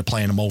practically, and they're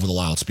playing him over the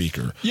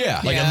loudspeaker.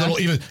 Yeah, like a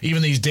little.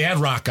 Even these dad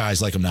rock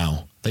guys like him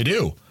now. They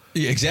do.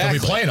 Yeah, exactly.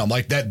 They'll be playing them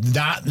like that.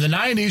 Not in the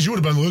 '90s, you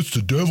would have been, it's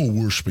the devil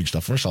worshiping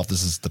stuff. First off,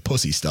 this is the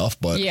pussy stuff,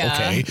 but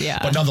okay. Yeah.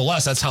 But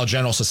nonetheless, that's how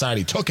general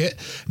society took it.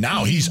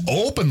 Now he's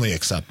openly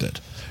accepted.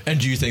 And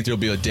do you think there'll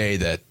be a day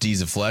that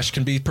Deeds of Flesh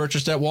can be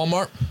purchased at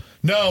Walmart?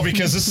 No,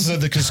 because this is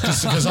because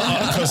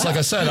like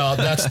I said,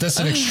 that's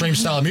an extreme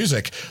style of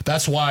music.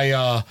 That's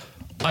why.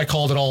 I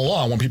called it all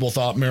along when people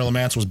thought Marilyn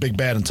Manson was big,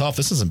 bad, and tough.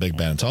 This isn't big,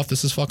 bad, and tough.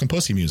 This is fucking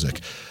pussy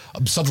music.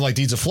 Something like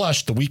Deeds of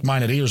Flesh, the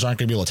weak-minded ears aren't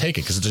going to be able to take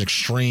it because it's an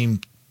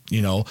extreme,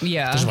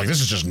 Yeah.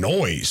 This is just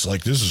noise.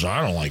 Like,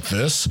 I don't like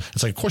this.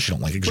 It's like, of course you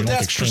don't like it because you don't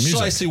like extreme music. But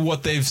that's precisely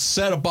what they've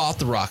said about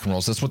the rock and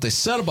rolls. That's what they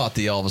said about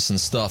the Elvis and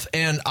stuff.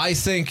 And I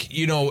think,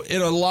 in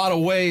a lot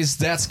of ways,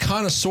 that's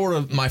kind of sort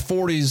of my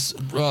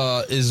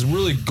 40s is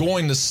really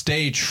going to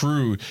stay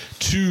true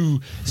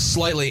to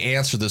slightly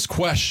answer this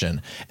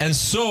question. And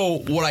so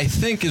what I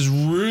think is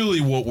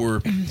really what we're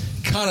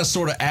kind of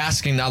sort of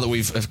asking now that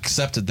we've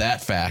accepted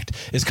that fact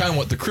is kind of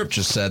what the Crypt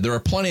just said. There are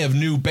plenty of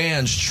new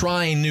bands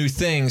trying new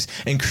things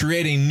and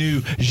creating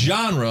new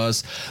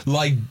genres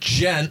like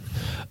Gent,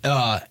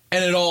 and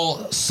it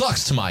all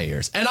sucks to my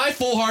ears. And I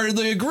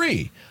full-heartedly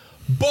agree.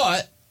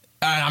 But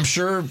I'm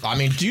sure,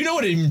 do you know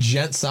what even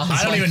Gent sounds like?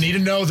 I don't even need to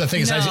know. The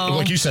thing is,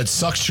 like you said,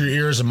 sucks to your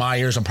ears and my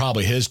ears and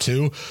probably his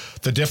too.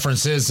 The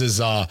difference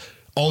is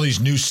all these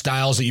new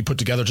styles that you put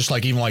together, just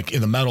like even like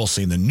in the metal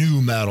scene, the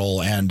new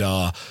metal and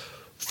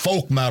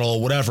folk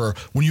metal, whatever.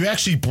 When you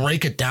actually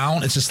break it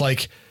down, it's just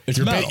like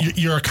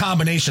you're a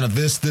combination of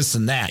this,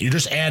 and that. You're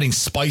just adding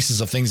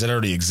spices of things that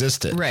already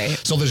existed. Right.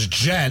 So this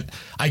Gent,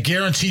 I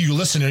guarantee you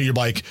listen to it, you're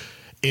like,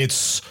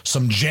 it's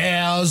some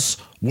jazz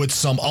with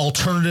some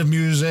alternative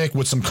music,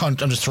 with some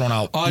country. I'm just throwing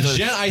out.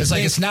 Gent,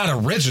 it's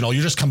not original.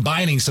 You're just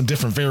combining some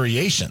different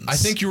variations. I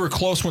think you were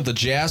close with the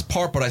jazz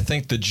part, but I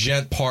think the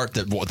Gent part,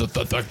 that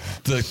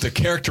the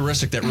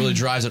characteristic that really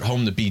drives it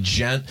home to be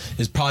Gent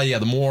is probably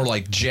the more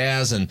like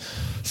jazz and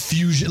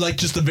fusion, like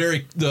just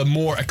the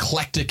more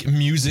eclectic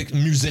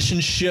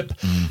musicianship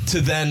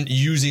to then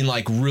using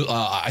like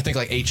I think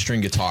like 8-string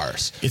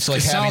guitars. It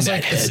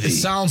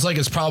sounds like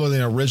it's probably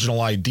an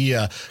original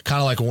idea,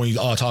 kind of like when we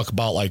talk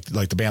about like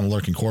the band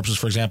Lurking Corpses,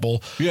 for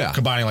example. Yeah,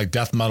 combining like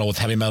death metal with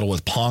heavy metal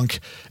with punk.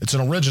 It's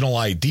an original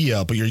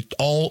idea, but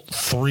all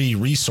three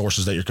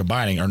resources that you're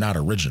combining are not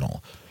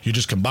original. You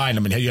just combine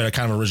them, and you had a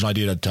kind of original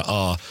idea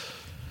to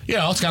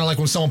it's kind of like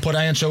when someone put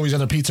anchovies on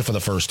their pizza for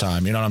the first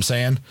time. You know what I'm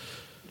saying?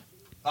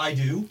 I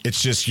do.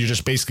 It's just you're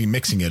just basically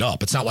mixing it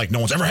up. It's not like no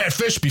one's ever had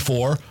fish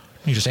before.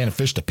 You just added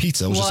fish to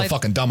pizza. It was just a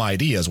fucking dumb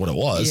idea is what it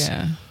was.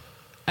 Yeah.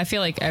 I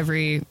feel like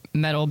every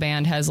metal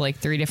band has like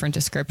 3 different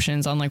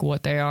descriptions on like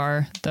what they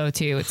are, though,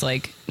 too. It's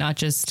like not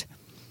just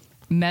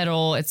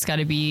metal. It's got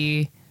to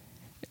be,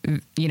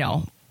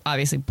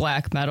 obviously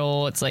black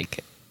metal. It's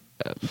like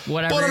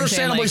whatever. But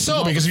understandably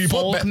so, because if you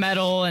put folk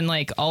metal and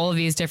like all of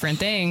these different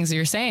things,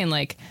 you're saying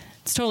like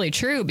it's totally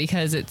true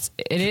because it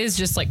is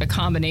just like a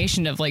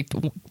combination of like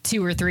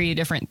 2 or 3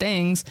 different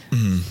things.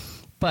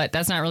 But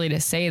that's not really to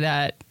say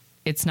that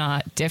it's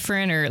not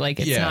different or like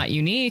it's not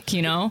unique,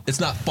 you know? It's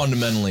not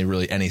fundamentally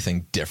really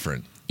anything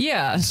different.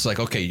 Yeah. It's like,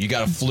 okay, you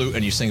got a flute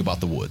and you sing about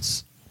the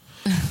woods.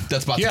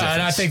 That's about the difference.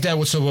 And I think that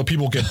what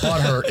people get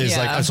butthurt is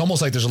like, it's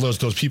almost like there's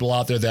those people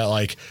out there that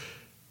like,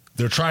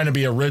 they're trying to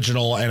be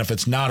original, and if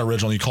it's not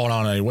original, you call it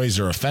on anyways,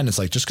 they're offended. It's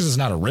like, just because it's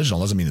not original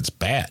doesn't mean it's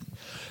bad.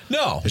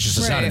 No. It's just,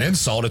 it's not an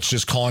insult. It's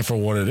just calling for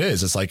what it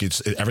is. It's like,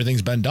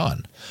 everything's been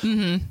done.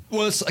 Mm-hmm.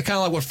 Well, it's kind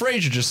of like what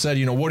Frazier just said.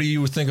 You know, what do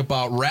you think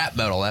about rap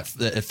metal?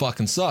 That it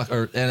fucking sucks.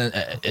 And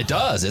it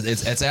does.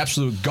 It's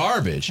absolute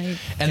garbage.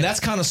 And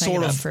that's kind of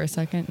sort of for a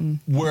second and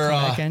where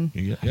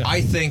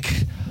I think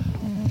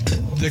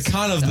the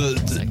kind of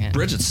the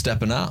Bridget's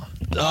stepping out.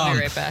 I'll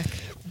be right back.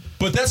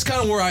 But that's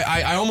kind of where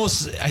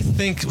I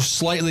think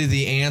slightly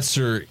the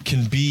answer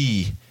can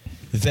be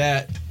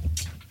that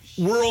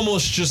we're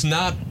almost just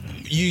not,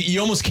 you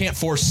almost can't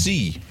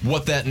foresee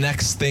what that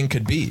next thing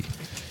could be.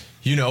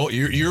 You know,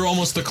 you're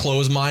almost the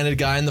closed-minded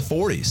guy in the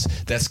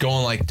 40s that's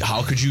going like,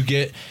 how could you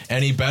get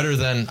any better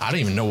than, I don't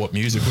even know what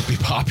music would be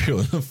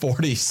popular in the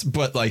 40s,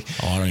 but like,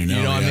 I don't even know.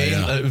 You know what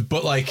I mean?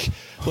 But like,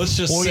 let's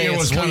just say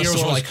it's kind of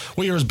sort of like,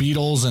 what year was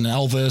Beatles and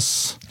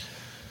Elvis?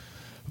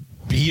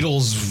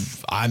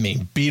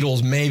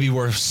 Beatles maybe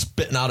were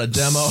spitting out a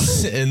demo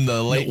in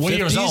the late 50s. What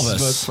year was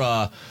Elvis?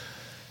 But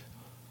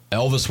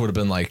Elvis would have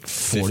been like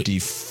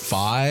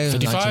 55,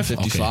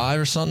 1955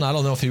 or something. I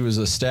don't know if he was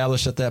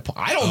established at that point.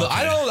 I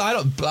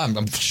don't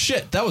know.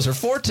 Shit, that was her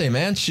forte,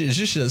 man. She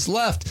just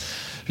left.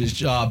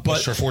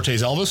 But her forte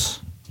is Elvis?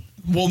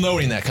 Well,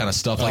 noting that kind of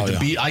stuff, like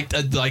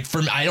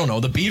for me, I don't know.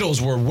 The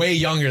Beatles were way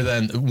younger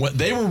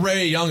they were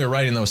way younger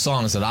writing those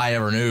songs than I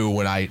ever knew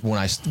when I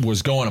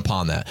was going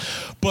upon that.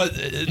 But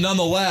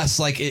nonetheless,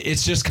 like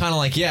it's just kind of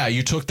like,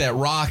 you took that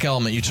rock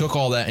element, you took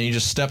all that, and you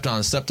just stepped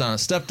on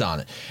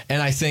it.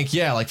 And I think,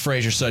 like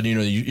Frazier said, you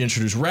know, you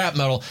introduce rap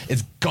metal,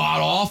 it's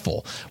god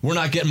awful. We're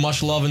not getting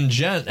much love in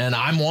gent, and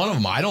I'm one of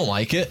them. I don't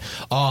like it.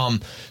 So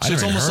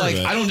it's almost like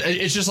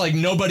it's just like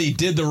nobody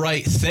did the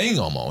right thing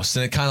almost,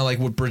 and it kind of like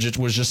what Bridget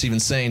was just even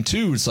saying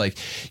too. It's like,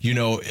 you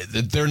know,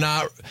 they're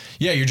not.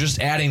 You're just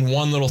adding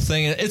one little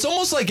thing. It's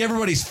almost like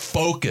everybody's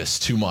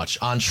focused too much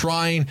on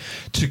trying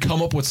to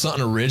come up with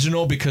something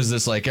original because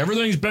it's like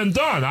everything's been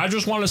done. I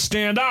just want to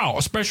stand out,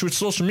 especially with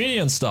social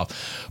media and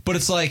stuff. But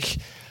it's like,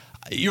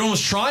 you're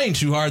almost trying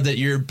too hard that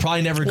you're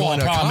probably never going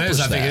to accomplish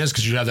that. I think it is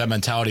because you have that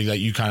mentality that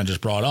you kind of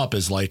just brought up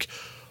is like,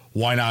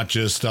 why not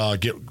just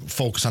get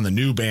focused on the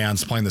new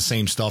bands playing the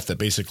same stuff that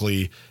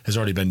basically has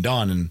already been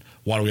done? And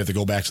why do we have to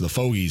go back to the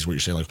Fogies? What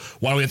you're saying, like,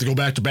 why do we have to go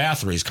back to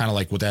Bathory? Kind of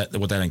like what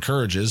that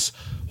encourages.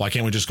 Why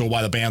can't we just go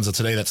by the bands of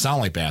today that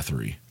sound like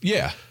Bathory?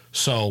 Yeah.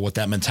 So with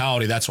that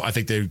mentality, that's why I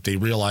think they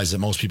realize that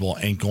most people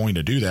ain't going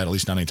to do that, at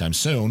least not anytime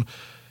soon.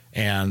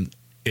 And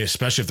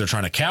especially if they're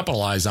trying to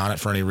capitalize on it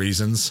for any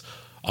reasons,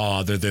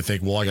 they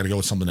think, well, I got to go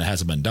with something that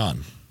hasn't been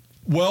done.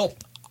 Well,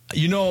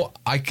 you know,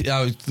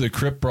 the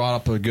Crypt brought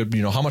up a good,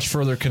 you know, how much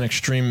further can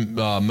extreme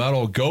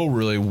metal go,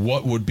 really?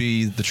 What would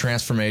be the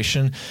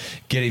transformation?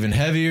 Get even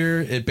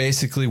heavier? It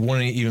basically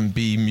wouldn't even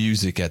be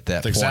music at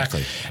that point.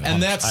 Exactly.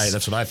 And that's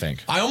what I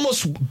think.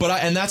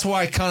 And that's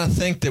why I kind of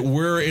think that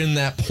we're in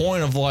that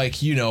point of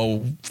like, you know,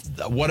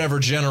 whatever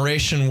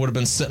generation would have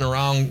been sitting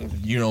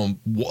around, you know,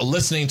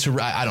 listening to,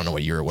 I don't know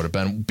what year it would have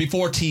been,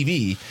 before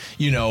TV,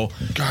 you know.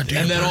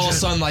 Goddamn, and then all of a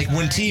sudden, like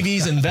when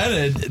TV's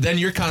invented, then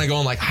you're kind of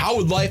going like, how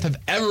would life have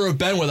ever have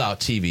been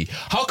without TV?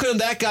 How couldn't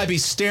that guy be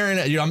staring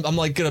at you? I'm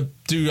like gonna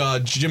do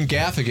Jim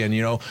Gaffigan.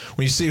 You know,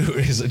 when you see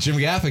Jim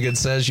Gaffigan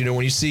says, you know,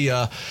 when you see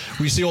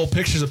old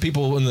pictures of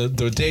people in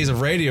the days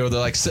of radio, they're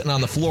like sitting on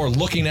the floor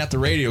looking at the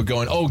radio,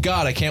 going, "Oh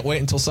God, I can't wait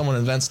until someone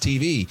invents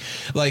TV."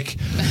 Like,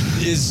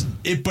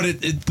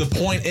 the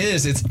point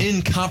is, it's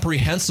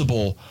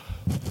incomprehensible.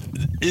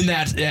 In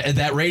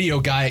that radio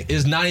guy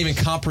is not even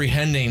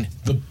comprehending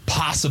the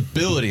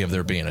possibility of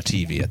there being a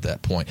TV at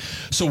that point.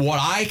 So what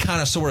I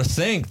kind of sort of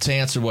think, to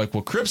answer like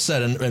what Crip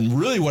said, and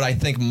really what I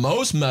think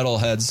most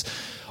metalheads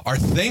are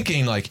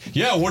thinking, like,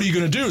 yeah, what are you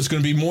going to do? It's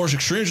going to be more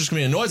extreme. It's just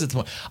going to be a noise at the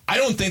point. I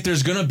don't think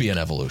there's going to be an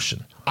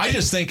evolution. I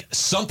just think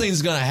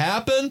something's going to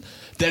happen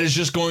that is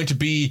just going to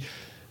be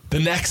the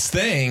next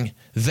thing,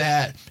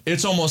 that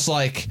it's almost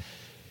like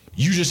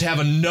you just have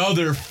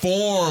another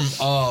form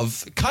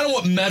of kind of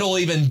what metal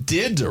even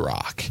did to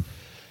rock.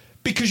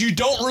 Because you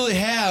don't really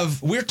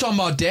have, we're talking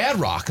about dad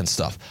rock and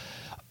stuff.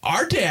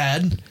 Our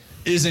dad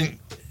isn't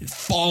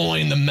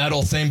following the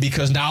metal thing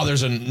because now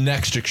there's a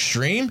next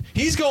extreme.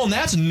 He's going,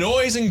 that's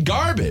noise and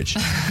garbage.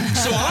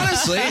 So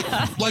honestly,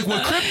 like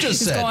what Crip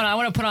just said. He's going, I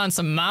want to put on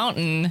some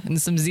Mountain and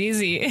some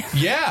ZZ.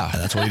 Yeah.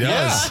 That's what he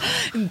does.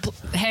 And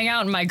hang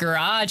out in my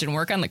garage and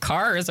work on the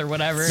cars or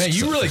whatever. Man,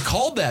 you really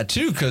called that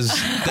too, because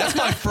that's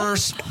my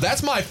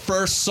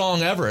first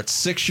song ever at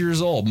 6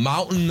 years old.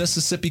 Mountain,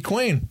 Mississippi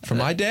Queen, from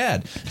my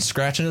dad,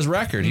 scratching his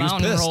record. He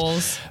Mountain was pissed.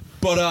 Rolls.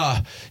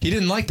 But he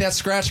didn't like that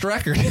scratched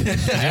record.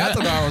 At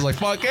the bar, I was like,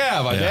 fuck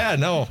yeah. My dad,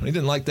 no, he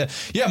didn't like that.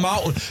 Yeah,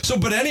 Mountain. So,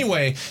 but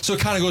anyway, so it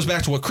kind of goes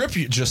back to what Crip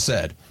just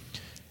said.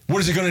 What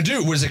is it going to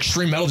do? Was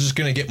extreme metal just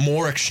going to get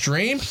more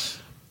extreme?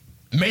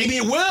 Maybe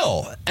it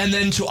will. And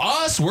then to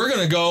us, we're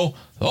going to go,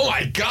 oh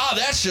my God,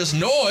 that's just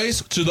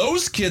noise. To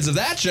those kids of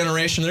that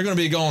generation, they're going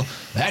to be going,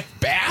 that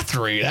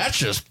Bathory, that's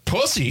just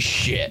pussy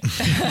shit.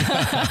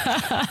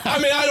 I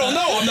mean, I don't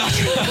know. I'm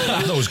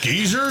not those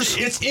geezers.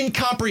 It's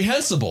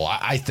incomprehensible,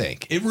 I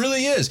think. It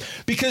really is.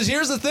 Because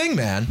here's the thing,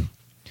 man.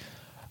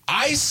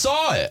 I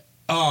saw it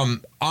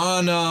on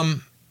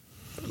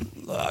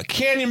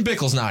Canyon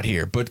Bickle's not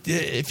here, but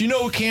if you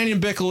know who Canyon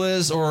Bickle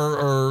is,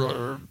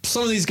 or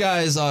some of these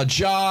guys,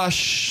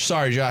 Josh,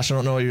 sorry Josh, I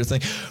don't know what you're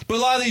thinking, but a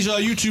lot of these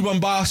YouTube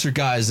unboxer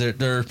guys,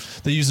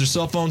 they use their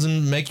cell phones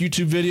and make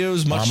YouTube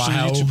videos, much to the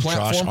YouTube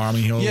platform. Josh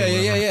Armyhill,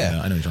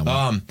 yeah. I know what you're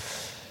talking about.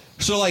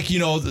 So like, you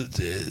know,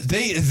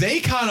 they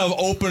kind of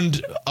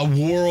opened a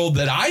world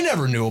that I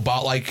never knew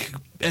about, like.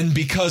 And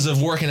because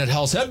of working at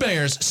Hell's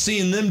Headbangers,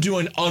 seeing them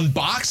doing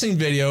unboxing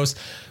videos,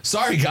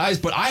 sorry guys,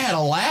 but I had a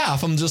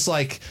laugh. I'm just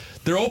like,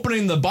 they're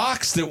opening the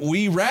box that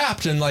we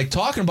wrapped and like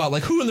talking about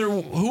like who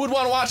would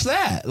want to watch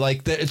that?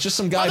 Like it's just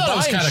some guy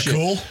buying shit. That was kind of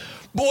cool.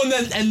 Well,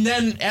 and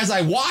then as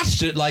I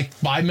watched it, like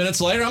 5 minutes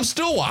later, I'm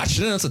still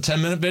watching it. It's a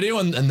 10-minute video,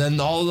 and then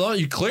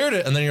you cleared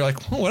it, and then you're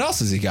like, what else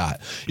has he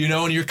got? You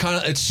know, and you're kind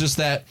of, it's just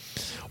that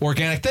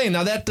organic thing.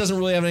 Now, that doesn't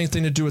really have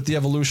anything to do with the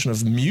evolution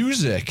of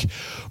music,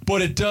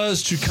 but it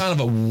does to kind of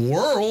a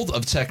world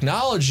of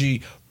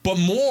technology, but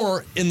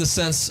more in the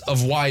sense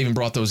of why I even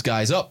brought those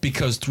guys up,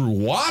 because through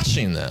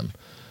watching them,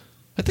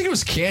 I think it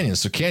was Canyon.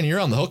 So, Canyon, you're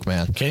on the hook,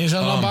 man. Canyon's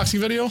on an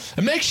unboxing video?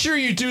 And make sure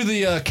you do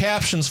the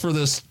captions for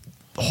this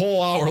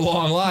whole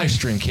hour-long live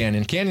stream,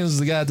 Canyon. Canyon's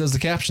the guy that does the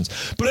captions.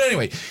 But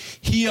anyway,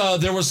 he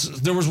there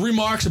was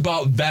remarks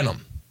about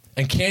Venom,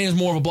 and Canyon's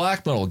more of a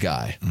black metal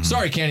guy. Mm-hmm.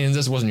 Sorry, Canyon,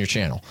 this wasn't your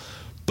channel.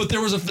 But there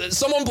was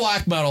someone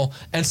black metal,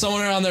 and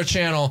someone on their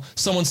channel,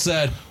 someone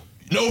said,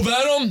 no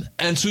Venom,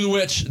 and to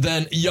which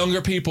then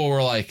younger people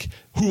were like,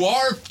 who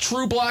are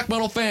true black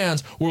metal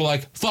fans, were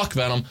like, fuck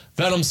Venom,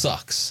 Venom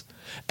sucks.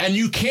 And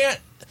you can't,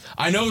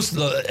 I know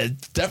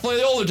definitely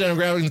the older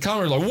demographic in the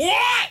comments are like,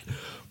 what?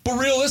 But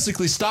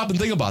realistically, stop and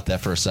think about that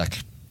for a sec.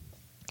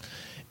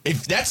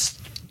 If that's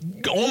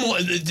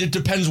almost, it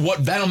depends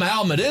what Venom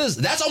album it is,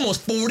 that's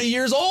almost 40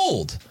 years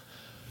old.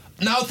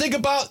 Now think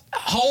about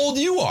how old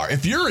you are.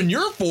 If you're in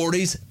your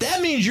 40s,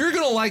 that means you're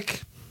going to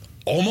like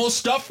almost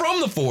stuff from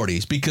the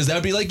 40s, because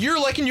that'd be like you're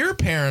liking your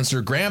parents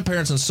or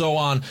grandparents and so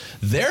on,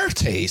 their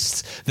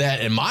tastes.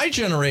 That in my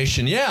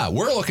generation, yeah,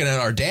 we're looking at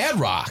our dad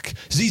rock,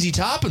 ZZ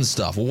Top and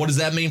stuff. Well, what does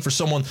that mean for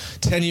someone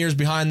 10 years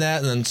behind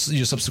that, and then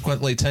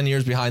subsequently 10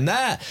 years behind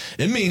that?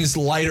 It means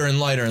lighter and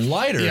lighter and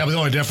lighter. Yeah, but the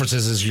only difference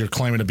is you're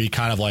claiming to be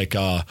kind of like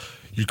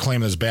you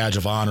claim this badge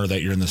of honor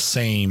that you're in the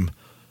same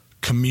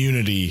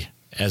community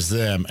as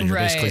them, and you're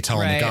basically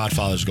telling the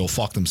Godfathers to go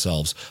fuck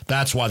themselves.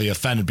 That's why they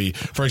offended me.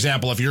 For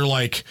example, if you're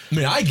like, I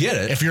mean, I get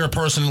it. If you're a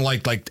person in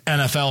like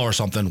NFL or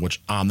something,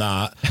 which I'm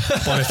not,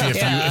 but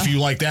if you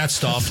like that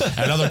stuff,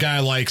 another guy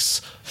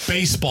likes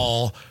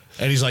baseball,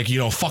 and he's like,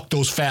 fuck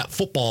those fat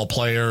football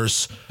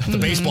players, the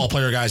baseball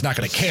player guy's not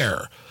going to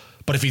care.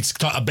 But if he's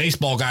a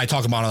baseball guy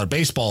talking about another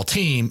baseball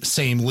team,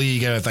 same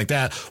league, and everything like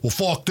that, well,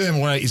 fuck them.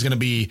 He's going to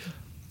be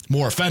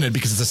more offended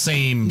because it's the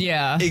same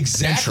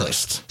exactly.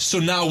 interest. So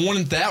now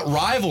wouldn't that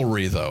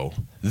rivalry, though,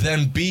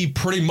 then be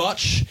pretty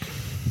much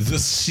the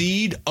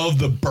seed of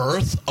the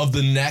birth of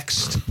the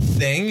next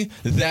thing,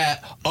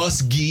 that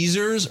us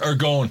geezers are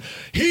going,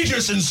 he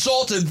just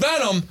insulted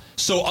Venom,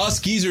 so us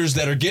geezers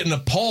that are getting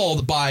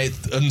appalled by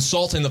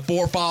insulting the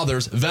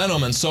forefathers,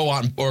 Venom and so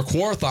on, or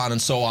Quorthon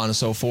and so on and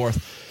so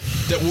forth,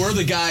 that we're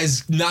the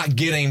guys not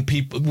getting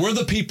people, we're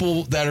the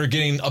people that are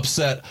getting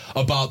upset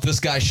about this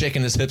guy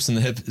shaking his hips in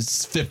the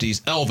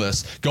 50s,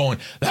 Elvis, going,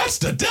 that's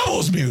the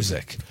devil's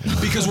music,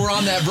 because we're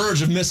on that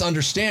verge of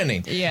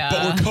misunderstanding. Yeah.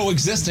 But we're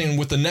coexisting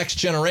with the next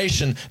generation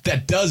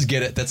that does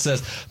get it, that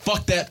says,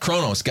 fuck that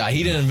Kronos guy,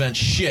 he didn't invent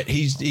shit,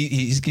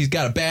 he's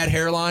got a bad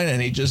hairline,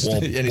 and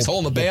he's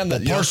holding a band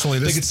that personally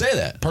they could say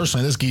that.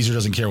 Personally, this geezer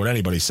doesn't care what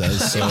anybody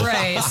says. So.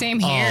 Right, same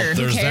here.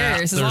 Who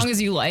cares? As long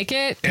as you like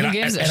it, who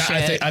gives a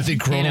shit? I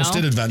think Kronos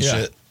did invent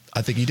shit.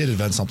 I think he did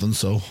invent something,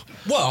 so.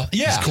 Well,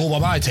 yeah. It's cool by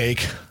my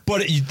take.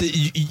 But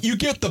you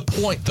get the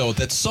point, though,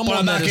 that someone. But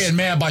I'm not getting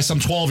mad by some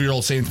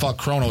 12-year-old saying, fuck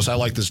Kronos, I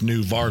like this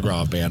new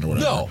Vargrov band or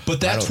whatever. No,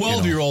 but that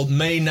 12-year-old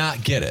may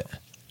not get it.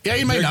 Yeah,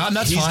 he may not, and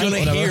that's fine. He's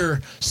going to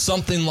hear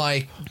something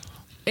like.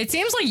 It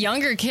seems like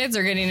younger kids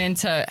are getting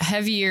into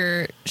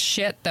heavier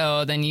shit,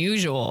 though, than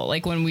usual.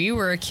 Like when we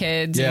were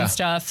kids and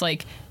stuff,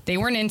 like they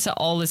weren't into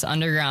all this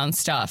underground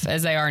stuff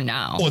as they are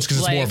now. Well, it's because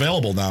it's more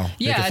available now.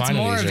 Yeah, it's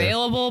more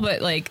available,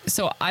 but like,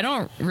 so I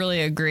don't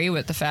really agree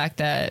with the fact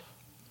that,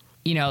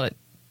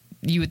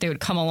 they would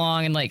come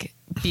along and like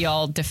be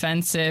all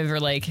defensive or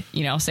like,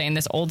 saying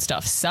this old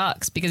stuff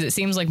sucks, because it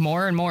seems like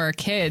more and more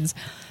kids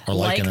are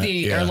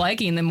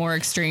liking the more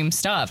extreme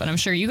stuff. And I'm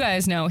sure you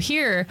guys know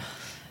here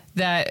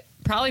that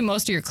probably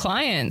most of your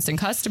clients and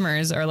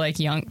customers are like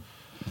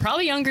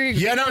probably younger.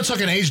 Yeah, I never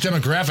took an age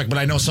demographic, but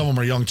I know some of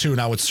them are young too,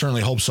 and I would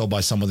certainly hope so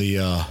by some of the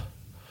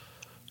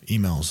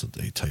emails that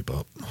they type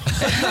up.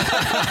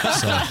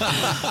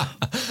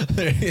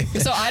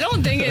 So I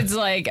don't think it's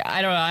like,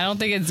 I don't know, I don't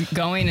think it's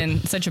going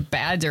in such a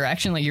bad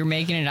direction like you're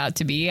making it out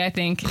to be. I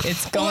think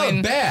it's going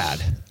not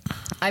bad.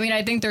 I mean,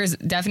 I think there's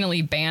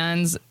definitely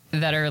bands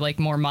that are like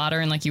more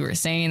modern, like you were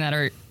saying, that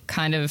are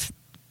kind of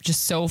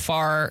just so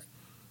far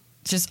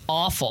just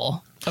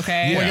awful.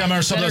 Okay. Well, yeah, I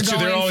remember some of those too.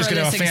 They're always going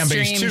to have a fan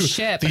base too.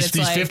 Shit, these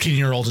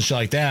 15-year-olds and shit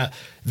like that,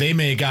 they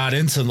may got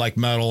into like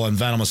metal and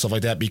Venom and stuff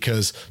like that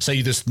because,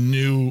 say, this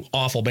new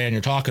awful band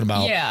you're talking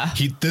about. Yeah.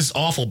 This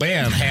awful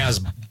band has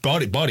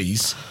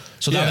buddies.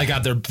 So now they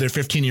got their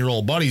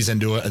 15-year-old buddies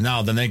into it, and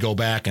now then they go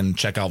back and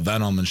check out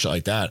Venom and shit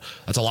like that.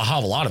 That's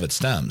how a lot of it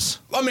stems.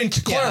 I mean,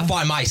 to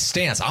clarify my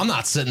stance, I'm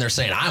not sitting there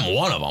saying I'm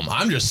one of them.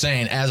 I'm just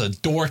saying, as a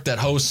dork that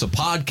hosts a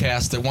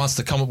podcast that wants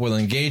to come up with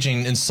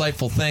engaging,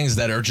 insightful things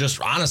that are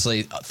just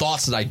honestly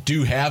thoughts that I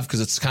do have,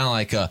 because it's kind of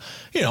like a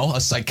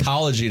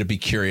psychology to be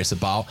curious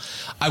about.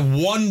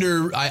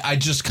 I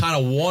just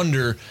kind of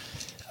wonder.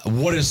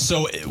 What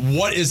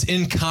is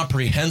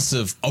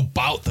incomprehensive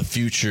about the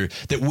future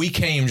that we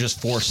can't even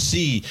just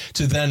foresee,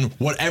 to then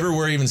whatever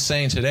we're even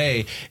saying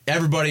today,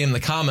 everybody in the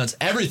comments,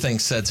 everything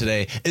said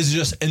today is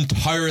just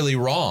entirely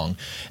wrong.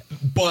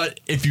 But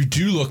if you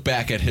do look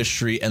back at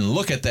history and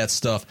look at that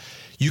stuff,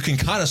 you can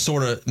kind of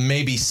sort of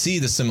maybe see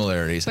the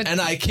similarities.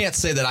 And I can't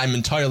say that I'm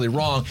entirely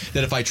wrong,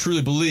 that if I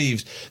truly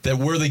believed that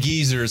we're the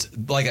geezers,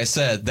 like I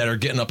said, that are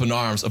getting up in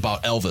arms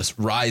about Elvis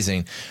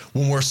rising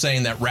when we're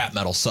saying that rap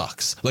metal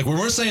sucks. Like when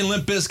we're saying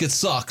Limp Bizkit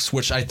sucks,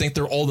 which I think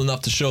they're old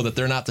enough to show that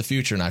they're not the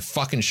future, and I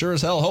fucking sure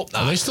as hell hope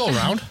not. Are they still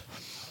around?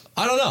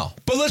 I don't know,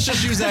 but let's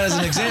just use that as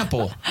an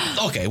example.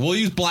 Okay, we'll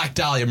use Black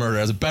Dahlia Murder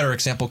as a better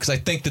example, because I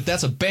think that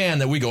that's a band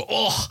that we go,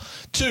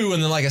 to,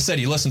 and then like I said,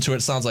 you listen to it,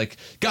 it sounds like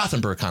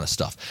Gothenburg kind of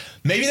stuff.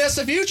 Maybe that's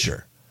the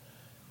future,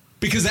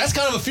 because that's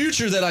kind of a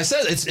future that I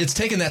said, it's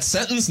taking that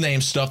sentence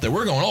name stuff that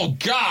we're going, oh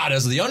God,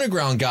 as the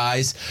underground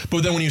guys,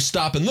 but then when you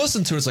stop and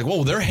listen to it, it's like,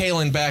 whoa, they're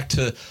hailing back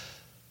to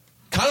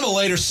kind of a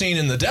later scene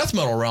in the death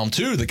metal realm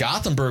too. The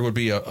Gothenburg would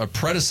be a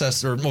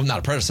predecessor, well, not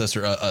a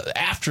predecessor,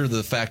 after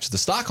the fact, the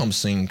Stockholm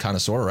scene kind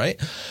of, sort of, right?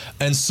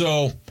 And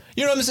so,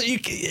 you know what I'm saying?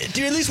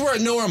 Do you at least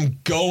know where I'm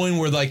going,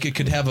 where like it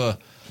could have a...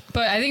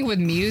 But I think with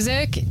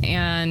music,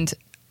 and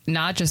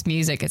not just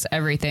music, it's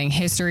everything.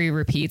 History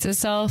repeats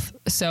itself.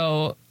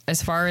 So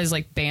as far as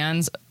like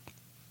bands,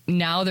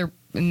 now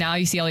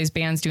you see all these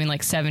bands doing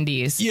like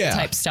 70s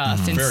type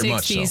stuff and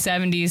 60s,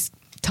 70s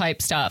type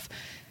stuff.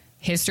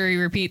 History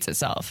repeats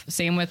itself.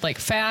 Same with like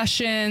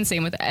fashion,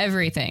 same with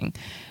everything.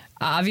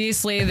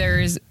 Obviously,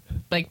 there's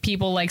like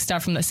people like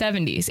stuff from the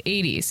 70s,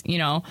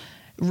 80s,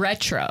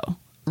 retro.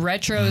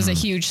 Retro is a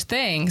huge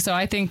thing. So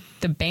I think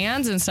the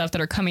bands and stuff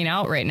that are coming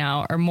out right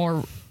now are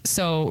more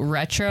so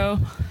retro.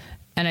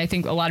 And I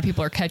think a lot of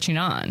people are catching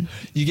on.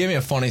 You gave me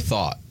a funny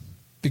thought,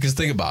 because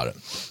think about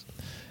it.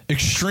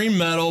 Extreme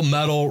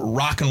metal,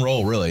 rock and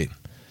roll, really.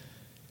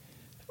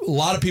 A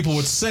lot of people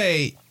would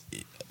say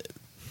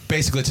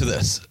basically to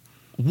this.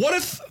 What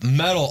if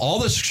metal, all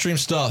this extreme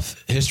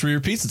stuff, history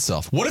repeats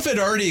itself? What if it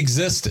already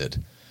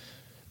existed?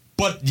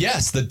 But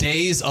yes, the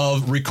days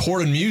of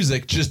recorded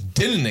music just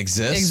didn't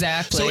exist.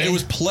 Exactly. So it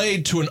was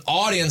played to an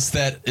audience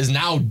that is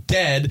now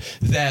dead,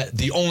 that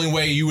the only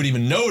way you would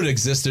even know it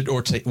existed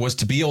was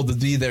to be able to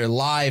be there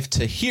live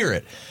to hear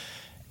it.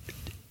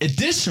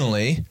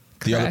 Additionally,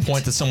 the other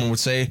point that someone would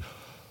say,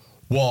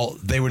 well,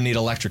 they would need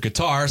electric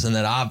guitars, and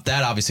that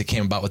obviously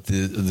came about with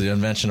the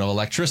invention of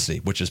electricity,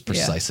 which is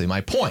precisely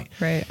my point.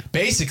 Right.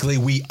 Basically,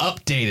 we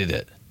updated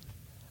it.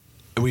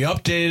 We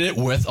updated it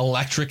with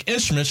electric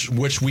instruments,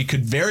 which we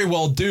could very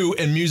well do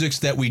in musics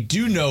that we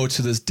do know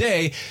to this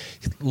day.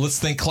 Let's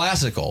think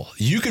classical.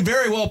 You could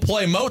very well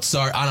play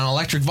Mozart on an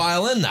electric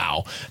violin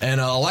now, and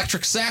an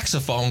electric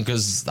saxophone,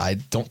 because I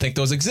don't think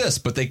those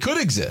exist, but they could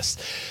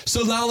exist.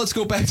 So now let's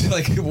go back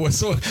to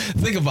so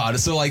think about it.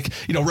 So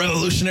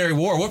Revolutionary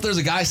War. What if there's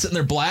a guy sitting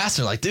there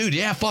blasting, like, dude,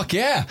 yeah, fuck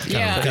yeah.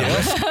 Yeah.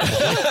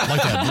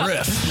 Like that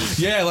riff.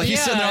 Yeah, like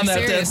he's sitting there on that.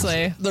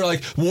 Seriously. They're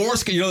like war,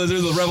 they're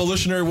the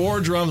Revolutionary War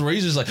drums where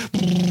he's just like,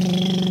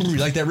 you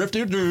like that riff,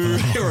 dude?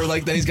 Or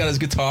like then he's got his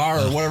guitar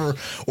or whatever,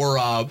 or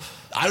I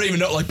don't even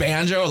know, like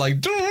banjo,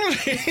 like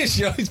he's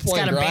playing. He's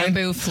got a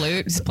bamboo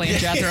flute. He's playing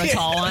Jethro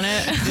Tull on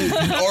it.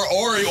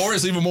 or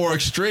it's even more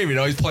extreme.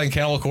 He's playing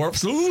Cannibal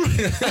Corpse.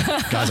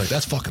 Guys, like,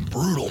 that's fucking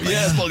brutal, man.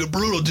 Yeah, it's fucking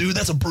brutal, dude.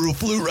 That's a brutal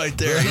flute right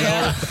there.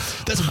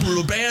 That's a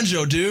brutal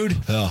banjo, dude.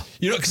 Yeah.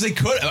 Because they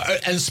could,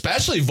 and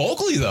especially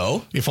vocally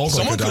though. Vocally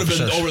someone could have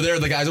been sure. over there.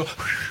 The guys.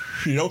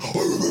 you know,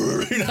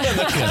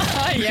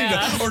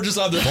 Yeah. or just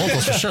on the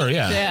vocals for sure.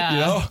 Yeah. Yeah. you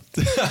know.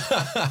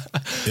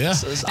 Yeah.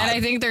 And I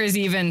think there's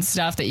even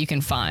stuff that you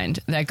can find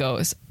that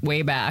goes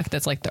way back.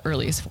 That's like the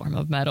earliest form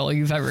of metal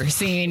you've ever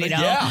seen, you know?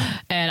 Yeah.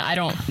 And I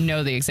don't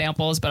know the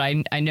examples, but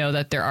I know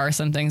that there are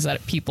some things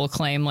that people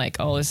claim like,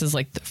 oh, this is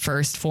like the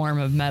first form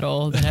of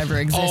metal that ever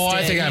existed. Oh,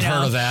 I think I've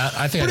heard of that.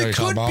 I think But I know it what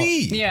you're could talking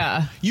be. about.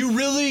 Yeah. You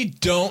really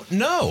don't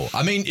know.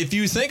 I mean, if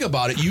you think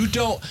about it, you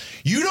don't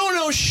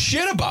know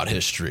shit about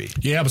history.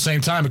 Yeah, but at the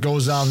same time, it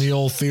goes down the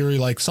old theory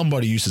like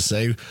somebody used to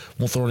say,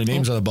 won't throw any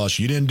names on the bus.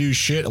 You didn't do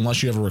shit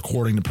unless you have a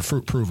recording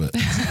to prove it.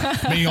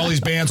 Meaning all these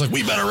bands like,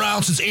 we've been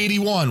around since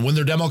 81. When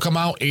their demo come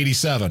out,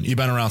 87. You've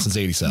been around since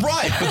 87.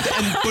 Right,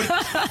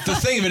 but the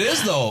thing of it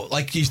is, though,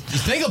 like you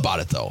think about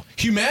it, though,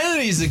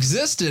 humanity's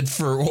existed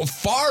for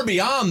far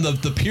beyond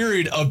the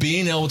period of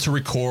being able to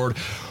record,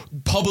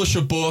 publish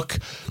a book,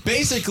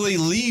 basically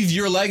leave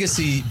your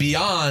legacy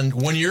beyond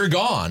when you're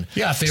gone.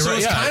 Yeah, so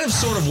it's kind of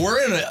sort of we're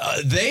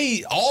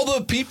in all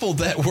the people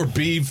that were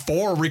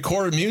before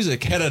recorded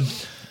music had a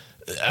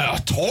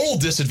total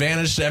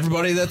disadvantage to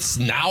everybody that's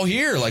now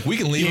here. Like we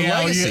can leave a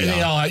legacy.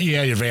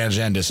 Yeah, advantage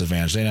and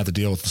disadvantage. They didn't have to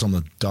deal with some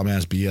of the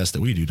dumbass BS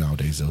that we do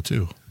nowadays, though,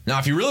 too. Now,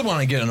 if you really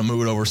want to get in a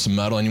mood over some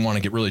metal and you want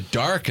to get really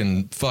dark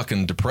and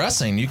fucking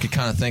depressing, you could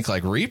kind of think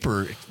like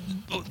Reaper.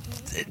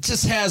 It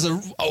just has a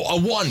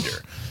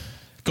wonder.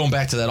 Going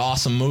back to that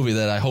awesome movie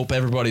that I hope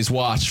everybody's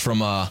watched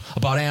from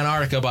about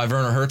Antarctica by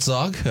Werner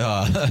Herzog,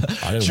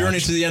 Journey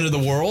to the End of the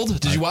World.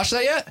 Did you watch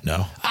that yet?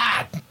 No.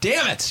 Ah,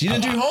 damn it! You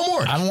didn't do your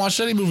homework. I haven't watched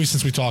any movies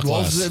since we talked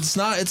last. It's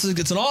not. It's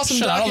an awesome.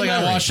 Shit, I don't think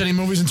I watched any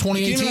movies in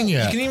 2018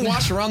 yet. You can even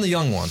watch Around the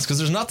Young Ones because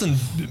there's nothing,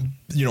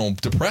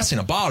 depressing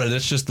about it.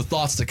 It's just the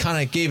thoughts that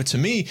kind of gave it to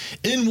me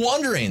in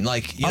wondering,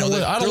 like,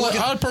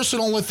 I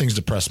personally don't let things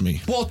depress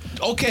me. Well,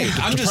 okay,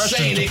 I'm just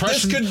saying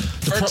this could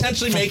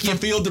potentially make you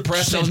feel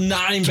depressed. So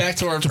nodding back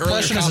to our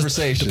earlier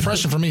conversation.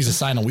 Depression for me is a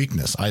sign of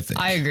weakness, I think.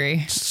 I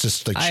agree. It's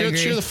just like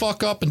cheer the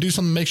fuck up and do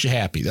something that makes you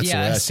happy. That's the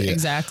way I see it.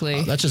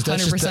 Exactly. That's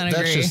 100%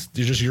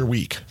 agree. You're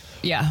weak.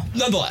 Yeah.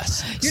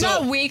 Nonetheless, you're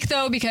not weak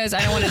though, because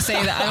I don't want to say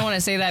that. I don't want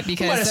to say that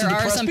because there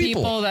are some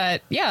people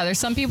that there's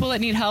some people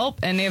that need help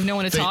and they have no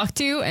one to talk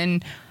to,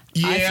 and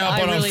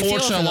but really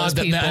unfortunately, a lot of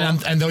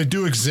that, and they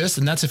do exist,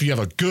 and that's if you have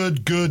a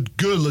good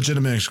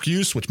legitimate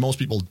excuse, which most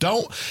people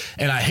don't.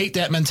 And I hate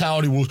that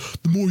mentality. Well,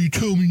 the more you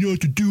tell me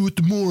not to do it,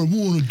 the more I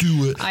want to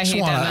do it. I hate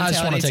that mentality. I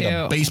just want to take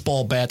a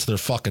baseball bat to their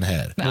fucking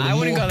head. No, I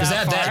wouldn't go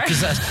that far.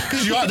 Because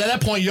at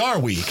that point you are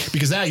weak.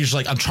 Because that you're just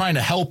like, I'm trying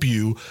to help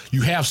you.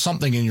 You have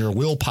something in your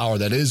willpower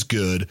that is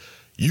good.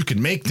 You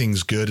can make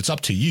things good. It's up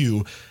to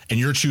you, and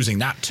you're choosing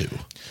not to.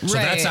 So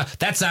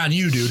that's on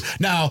you, dude.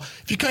 Now,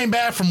 if you came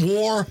back from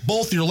war,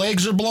 both your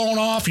legs are blown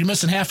off, you're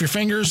missing half your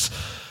fingers,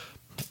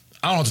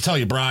 I don't know what to tell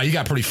you, bro. You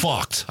got pretty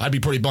fucked. I'd be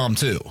pretty bummed,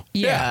 too.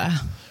 Yeah.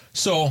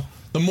 So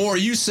the more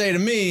you say to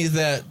me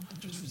that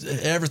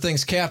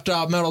everything's capped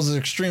out, metal's as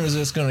extreme as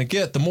it's going to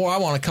get, the more I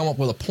want to come up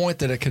with a point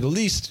that it could at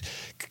least,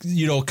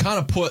 kind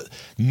of put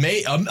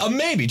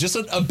maybe just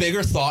a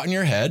bigger thought in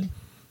your head.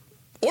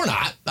 Or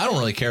not. I don't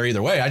really care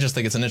either way. I just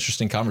think it's an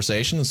interesting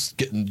conversation.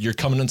 You're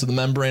coming into the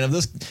membrane of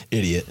this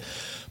idiot.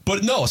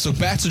 But no, so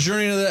back to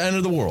Journey to the End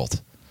of the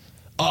World.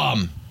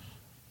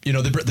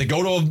 They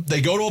go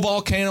to a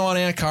volcano on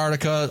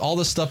Antarctica, all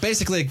this stuff.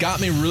 Basically, it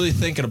got me really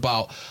thinking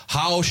about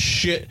how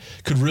shit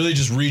could really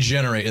just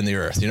regenerate in the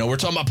earth. We're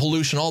talking about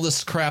pollution, all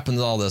this crap and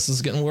all this. This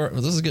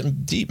is getting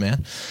deep,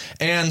 man.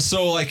 And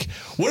so, like,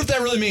 what if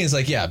that really means,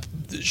 like,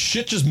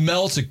 shit just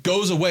melts, it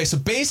goes away. So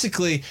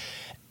basically,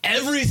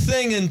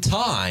 everything in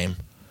time,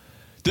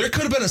 there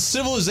could have been a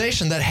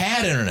civilization that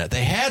had internet,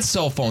 they had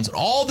cell phones, and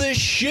all this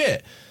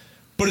shit,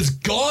 but it's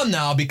gone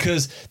now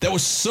because that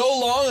was so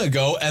long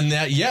ago. And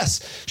that,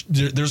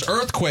 there's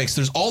earthquakes,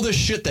 there's all this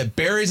shit that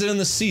buries it in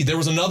the sea. There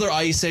was another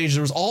ice age,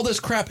 there was all this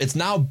crap. It's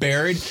now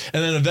buried,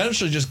 and then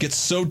eventually just gets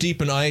so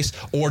deep in ice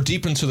or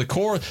deep into the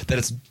core that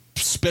it's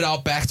spit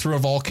out back through a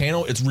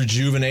volcano. It's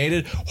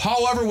rejuvenated.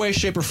 However way,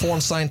 shape, or form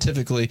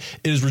scientifically,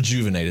 it is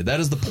rejuvenated. That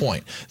is the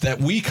point. That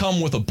we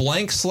come with a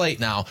blank slate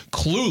now,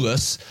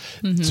 clueless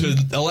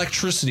to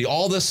electricity,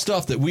 all this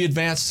stuff that we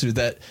advanced to,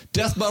 that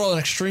death metal and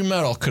extreme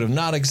metal could have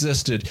not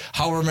existed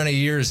however many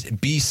years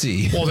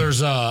BC. Well,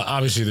 there's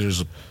obviously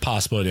there's a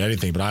possibility of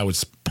anything, but I would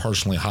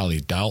personally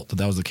highly doubt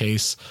that was the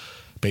case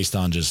based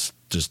on just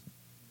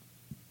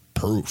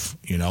proof,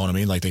 you know what I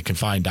mean? Like they can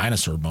find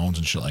dinosaur bones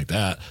and shit like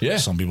that. Yeah.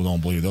 Some people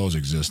don't believe those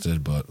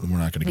existed, but we're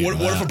not going to get into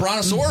that. What if a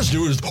brontosaurus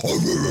dude is, but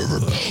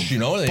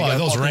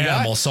those are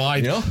animals, so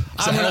I'm going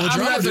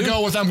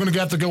to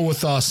have to go with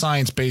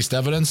science-based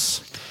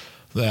evidence.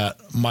 That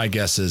my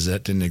guess is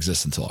it didn't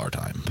exist until our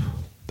time.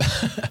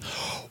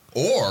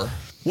 Or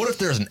what if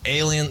there's an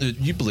alien?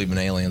 You believe in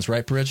aliens,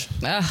 right, Bridge?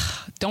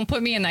 Don't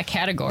put me in that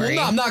category. Well,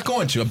 no, I'm not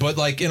going to, but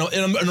like in a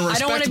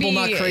respectable,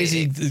 not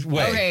crazy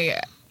way. Okay.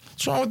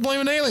 What's wrong with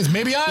believing in aliens?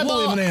 Maybe I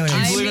believe in aliens.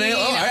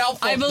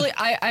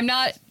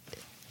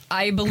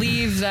 I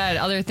believe that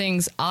other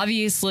things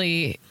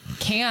obviously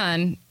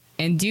can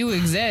and do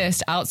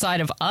exist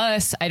outside of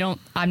us.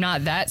 I'm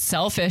not that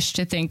selfish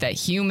to think that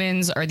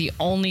humans are the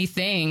only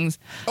things,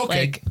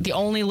 like the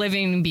only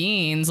living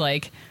beings,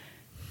 like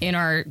in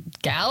our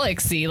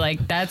galaxy.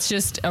 Like that's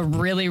just a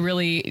really,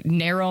 really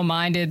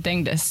narrow-minded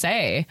thing to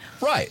say.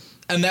 Right.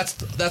 And that's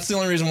the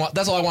only reason why.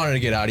 That's all I wanted to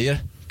get out of you.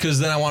 Because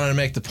then I wanted to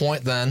make the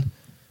point then.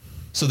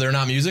 So they're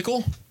not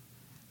musical?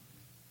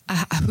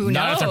 Who knows?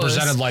 Not if they're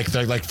presented like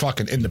they're like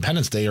fucking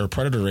Independence Day or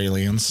Predator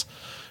aliens.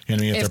 You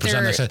know what I mean? If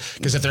they're presented,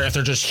 because if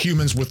they're just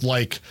humans with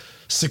like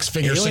 6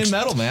 fingers, alien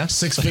metal, man,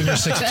 6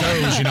 fingers, 6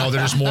 toes, you know,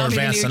 they're just more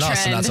advanced than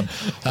us, and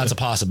that's a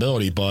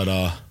possibility. But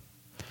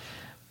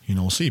you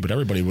know, we'll see. But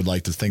everybody would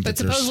like to think that. But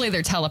supposedly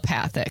they're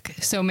telepathic,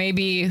 so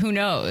maybe who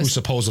knows? Who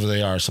supposedly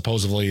they are?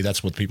 Supposedly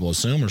that's what people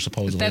assume, or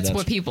supposedly that's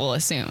what people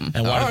assume.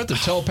 And why aren't they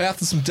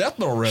telepathing some death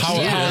metal riffs?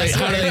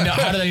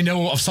 How do they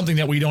know of something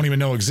that we don't even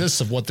know exists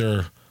of what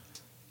their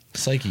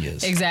psyche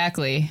is?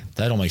 Exactly.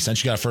 That don't make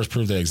sense. You got to first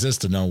prove they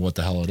exist to know what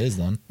the hell it is,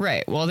 then.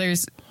 Right. Well,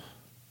 there's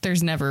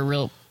never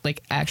real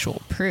like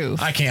actual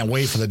proof. I can't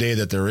wait for the day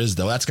that there is,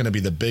 though. That's going to be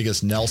the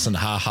biggest Nelson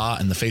ha-ha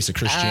in the face of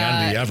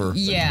Christianity ever.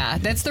 Yeah,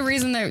 that's the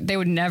reason that they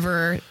would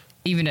never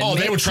even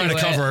admit they would try to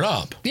cover it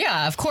up.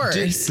 Yeah, of course.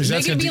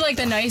 They could be like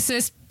the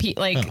nicest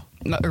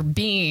or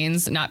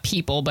beings, not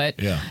people, but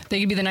they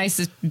could be the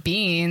nicest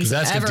beings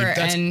ever.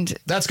 And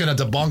that's going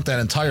to debunk that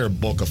entire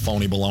book of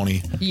phony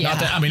baloney. Yeah. Not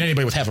that, I mean,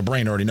 anybody with half a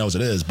brain already knows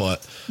it is,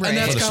 but and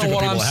that's kind of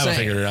what I'm saying.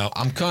 Figured it out.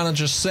 I'm kind of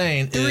just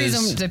saying the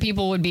reason that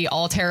people would be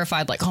all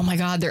terrified, like, oh my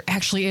God, there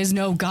actually is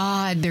no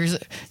God. There's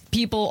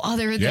people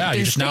other than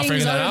you just now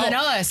figuring that out. Than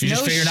us. You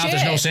just figuring out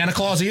there's no Santa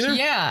Claus either.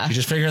 Yeah, you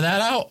just figuring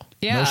that out.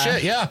 Yeah, no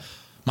shit. Yeah.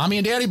 Mommy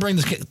and Daddy bring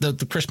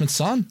the Christmas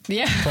sun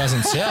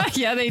presents. Yeah,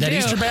 yeah, they that do.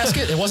 Easter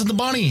basket. It wasn't the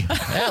bunny.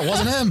 Yeah, it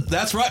wasn't him.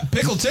 That's right.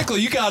 Pickle Tickle.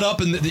 You got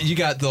up and you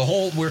got the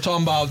whole. We're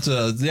talking about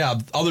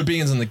other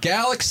beings in the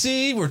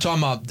galaxy. We're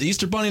talking about the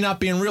Easter bunny not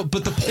being real.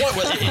 But the point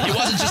was, it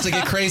wasn't just to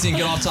get crazy and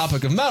get off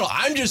topic of metal.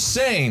 I'm just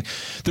saying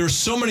there's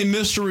so many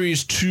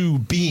mysteries to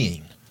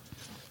being,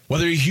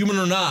 whether you're human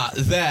or not,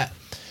 that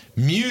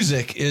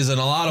music is in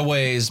a lot of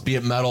ways, be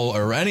it metal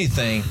or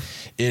anything,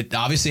 it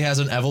obviously has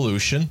an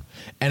evolution.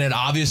 And it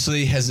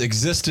obviously has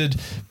existed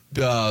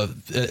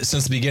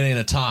since the beginning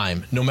of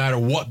time, no matter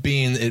what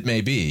being it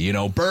may be. You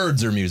know,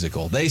 birds are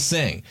musical. They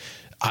sing.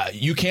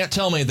 You can't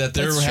tell me that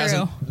there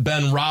hasn't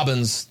been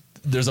Robins.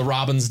 There's a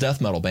Robins death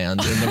metal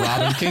band in the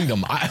Robin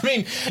Kingdom. I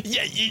mean,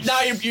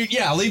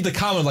 leave the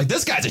comment like,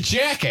 this guy's a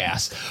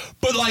jackass.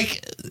 But,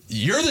 like,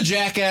 you're the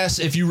jackass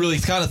if you really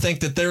kind of think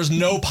that there's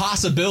no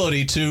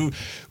possibility to,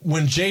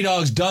 when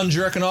J-Dog's done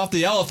jerking off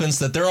the elephants,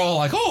 that they're all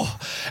like, oh,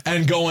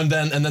 and going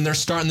and then they're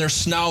starting their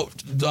snout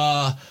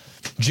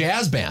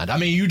jazz band. I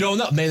mean, you don't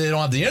know. Maybe they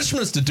don't have the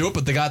instruments to do it,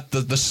 but they got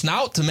the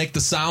snout to make the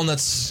sound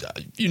that's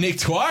unique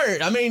to our.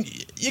 I mean,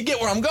 you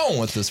get where I'm going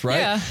with this, right?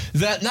 Yeah.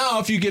 That now,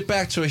 if you get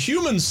back to a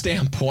human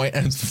standpoint,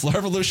 and it's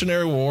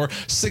Revolutionary War,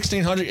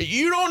 1600,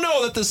 you don't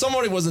know that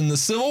somebody was in the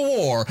Civil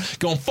War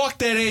going, fuck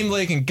that Abe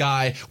Lincoln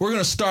guy. We're going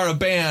to start a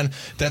band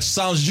that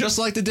sounds just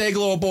like the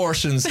Dayglow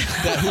Abortions,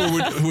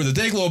 who the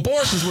Dayglow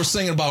Abortions were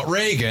singing about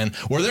Reagan,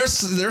 where they're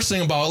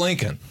singing about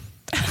Lincoln.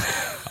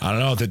 I don't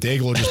know. The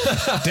Dayglow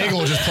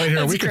just played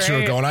here a week or two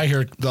ago, and I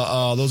hear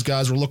those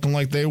guys were looking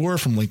like they were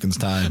from Lincoln's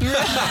time.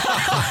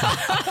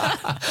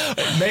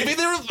 Maybe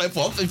they were.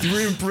 Well, if you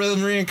read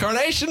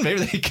Reincarnation,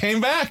 maybe they came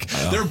back.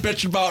 They're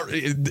bitching about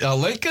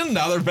Lincoln.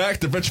 Now they're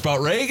back. They're bitching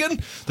about Reagan.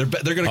 They're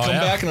going to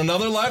come back in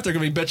another life. They're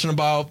going to be bitching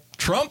about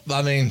Trump.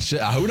 I mean,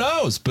 shit, who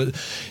knows? But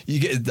you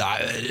get.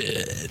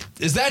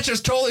 Is that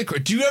just totally?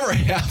 Do you ever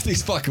have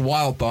these fucking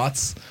wild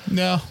thoughts?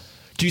 No.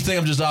 Do you think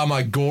I'm just out of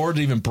my gourd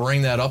to even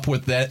bring that up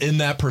with that in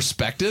that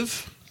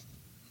perspective?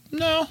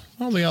 No, I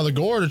don't think out of the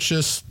gourd. It's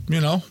just,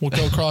 what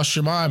go across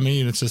your mind. I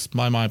mean, it's just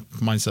my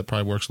mindset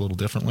probably works a little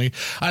differently.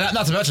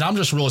 Not to mention, I'm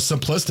just real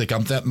simplistic.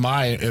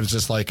 It was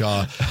just like,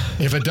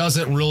 if it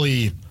doesn't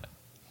really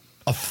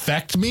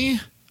affect me,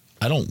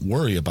 I don't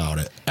worry about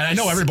it. And I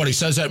know everybody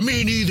says that.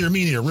 Me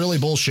neither. Really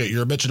bullshit.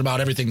 You're bitching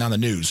about everything on the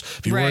news.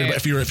 If you worry about,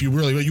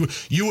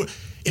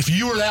 if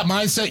you were that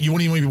mindset, you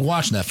wouldn't even be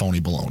watching that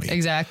phony baloney.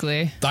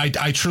 Exactly.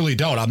 I truly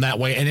don't. I'm that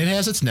way, and it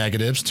has its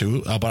negatives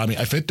too. But I mean,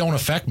 if it don't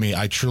affect me,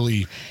 I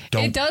truly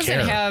don't. It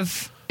doesn't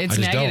have its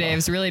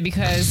negatives really,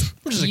 because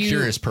I'm just a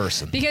curious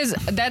person. Because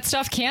that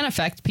stuff can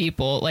affect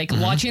people. Like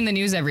watching the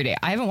news every day.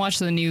 I haven't watched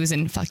the news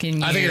in fucking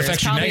years. I think it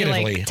affects you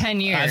negatively. Like 10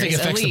 years. I think it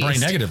affects the brain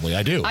negatively.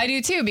 I do. I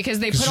do too, because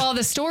they put all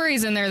the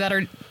stories in there that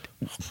are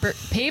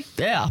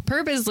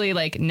purposely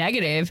like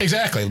negative,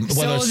 exactly,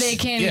 so they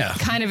can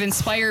kind of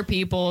inspire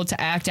people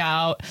to act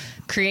out,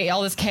 create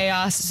all this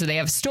chaos. So they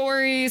have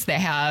stories, they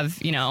have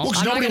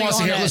because nobody wants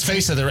to hear. Let's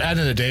face it, at the end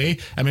of the day,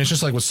 I mean, it's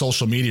just like with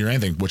social media or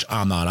anything, which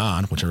I'm not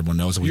on, which everyone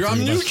knows. You're on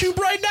YouTube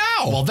right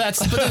now. Well,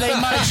 but it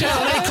ain't my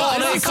channel.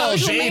 They call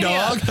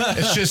J-Dog.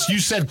 It's just, you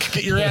said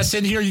get your ass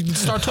in here, you can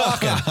start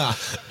talking.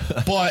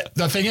 But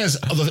the thing is,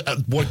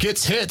 what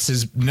gets hits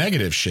is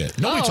negative shit.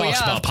 Nobody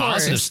talks about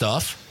positive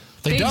stuff.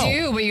 They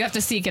do, but you have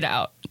to seek it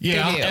out.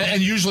 Yeah, They do.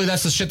 and usually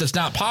that's the shit that's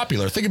not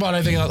popular. Think about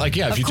anything like,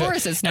 yeah, if Of you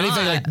course it's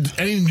anything not. like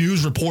any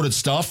news reported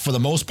stuff, for the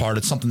most part,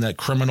 it's something that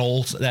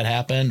criminals that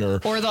happened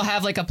or Or they'll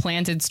have like a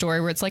planted story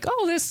where it's like,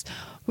 oh, this,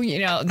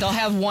 they'll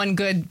have one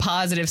good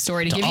positive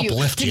story to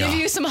give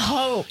you some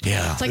hope.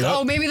 Yeah. It's like,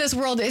 oh, maybe this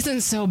world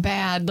isn't so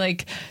bad.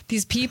 Like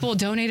these people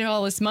donated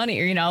all this money,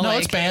 or no, like,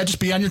 it's bad. Just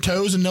be on your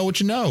toes and know what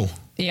you know.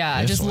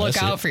 Yeah, just well, look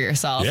that's out it. for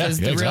yourself Yeah, is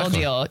the yeah, real exactly.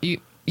 deal.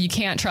 You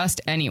can't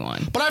trust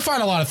anyone. But I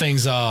find a lot of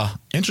things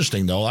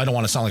interesting, though. I don't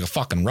want to sound like a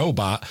fucking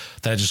robot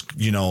that I just,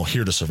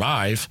 here to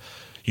survive.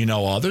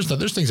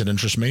 There's things that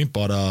interest me,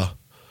 but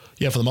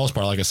yeah, for the most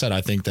part, like I said, I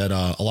think that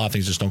a lot of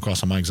things just don't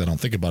cross my mind because I don't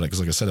think about it. Because,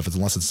 like I said,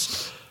 unless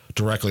it's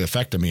directly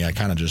affecting me, I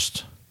kind of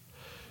just,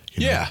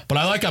 Yeah. But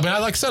like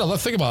I said, I'll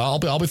think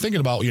about. I'll be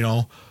thinking about,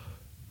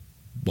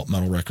 what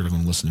metal record I'm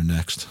going to listen to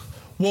next.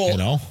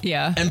 Well,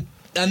 Yeah.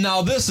 And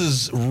now this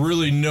is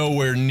really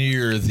nowhere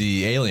near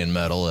the alien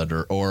metal or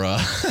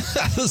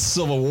the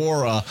Civil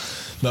War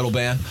metal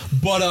band,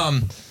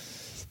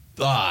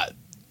 but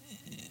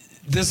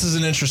this is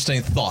an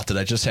interesting thought that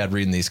I just had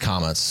reading these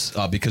comments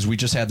because we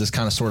just had this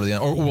kind of sort of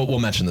we'll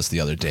mention this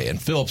the other day,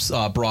 and Phillips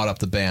brought up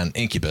the band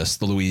Incubus,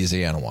 the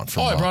Louisiana one.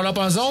 From, I brought it up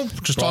on his own.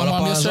 Just brought talking up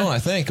about on this, his own, I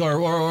think,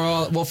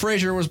 well,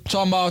 Frazier was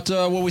talking about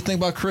what we think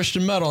about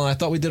Christian metal, and I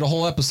thought we did a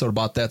whole episode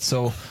about that.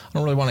 So I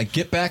don't really want to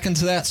get back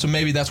into that. So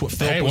maybe that's what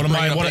Philip was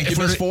bringing up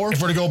Incubus for.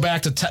 If we're to go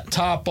back to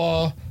top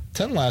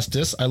 10 last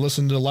disc, I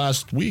listened to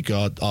last week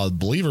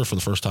Believer for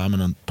the first time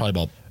in probably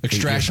about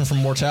Extraction from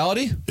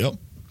Mortality. Yep,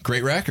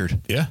 Great record.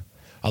 yeah.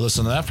 I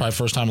listened to that probably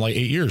first time in like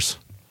 8 years.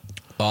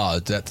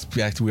 That's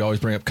back. We always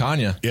bring up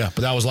Kanye. Yeah,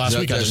 but that was last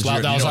week. That was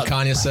what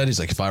Kanye said. He's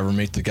like, if I ever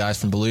meet the guys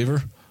from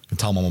Believer, I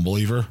tell them I'm a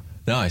believer.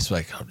 no, he's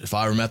like, if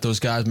I ever met those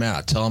guys, man,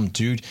 I tell them,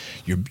 dude,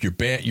 your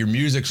band, your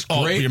music's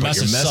great, your but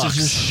message your message sucks.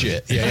 is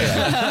shit.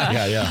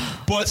 Yeah.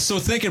 But so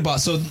thinking about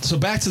so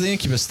back to the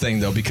Incubus thing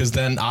though, because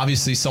then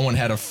obviously someone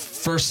had a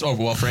first. Oh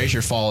well,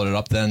 Frazier followed it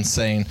up then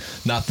saying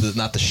not the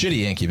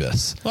shitty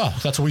Incubus. Well,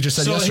 that's what we just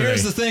said So yesterday.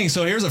 here's the thing.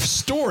 So here's a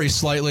story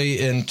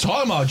slightly in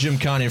talking about Jim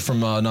Kanye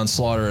from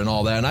Nunslaughter and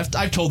all that. And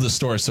I've told this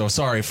story, so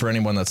sorry for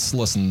anyone that's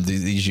listened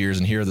these years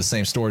and hear the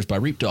same stories by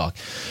Reap Dog,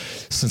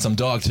 since I'm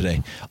dog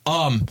today.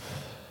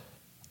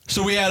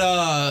 So we had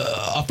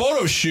a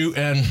photo shoot,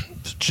 and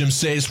Jim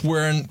Say's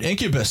wearing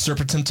Incubus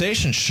Serpent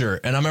Temptation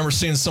shirt, and I remember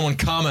seeing someone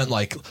comment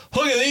like,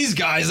 "Look at these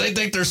guys! They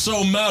think they're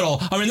so metal.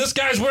 I mean, this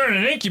guy's wearing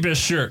an Incubus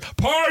shirt.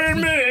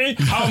 Pardon me,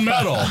 how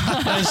metal?"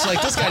 And it's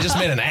like this guy just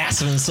made an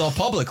ass of himself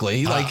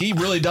publicly. Like he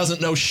really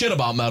doesn't know shit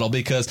about metal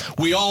because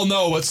we all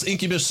know what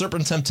Incubus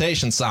Serpent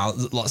Temptation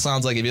sounds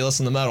like if you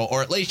listen to metal,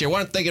 or at least you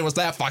weren't thinking it was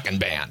that fucking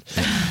band.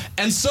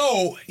 And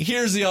so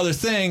here's the other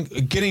thing: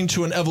 getting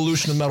to an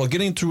evolution of metal,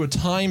 getting through a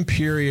time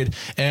period.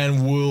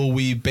 And will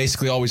we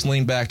basically always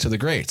lean back to the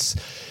greats?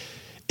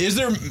 Is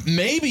there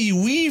maybe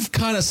we've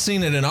kind of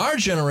seen it in our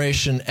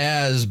generation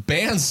as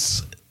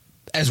bands,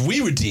 as we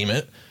would deem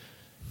it,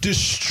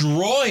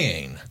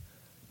 destroying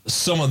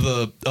some of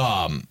the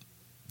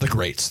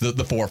greats,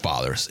 the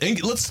forefathers.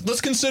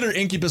 Let's consider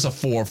Incubus a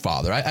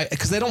forefather,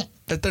 because they don't.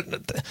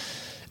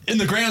 In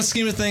the grand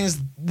scheme of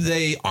things,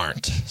 they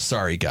aren't.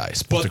 Sorry,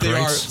 guys, but they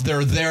are.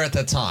 They're there at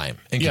that time.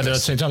 Incubus. Yeah, they're at the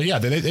same time. Yeah,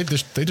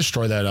 they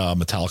destroy that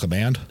Metallica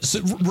band.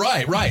 So,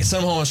 right.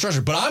 Some Home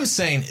Structure. But I'm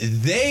saying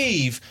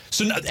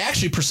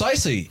actually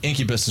precisely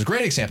Incubus is a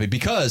great example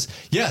because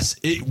yes,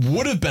 it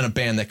would have been a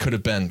band that could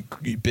have been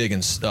big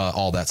and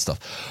all that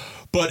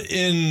stuff, but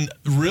in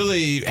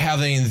really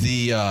having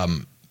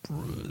the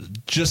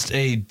just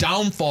a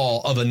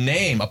downfall of a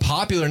name, a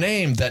popular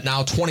name that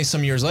now 20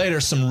 some years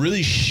later, some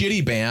really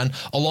shitty band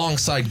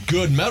alongside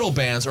good metal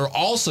bands are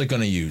also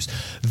going to use.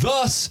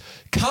 Thus,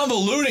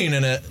 convoluting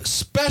in it,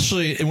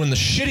 especially when the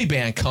shitty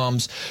band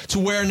comes to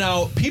where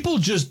now people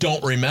just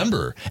don't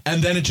remember.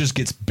 And then it just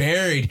gets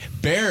buried.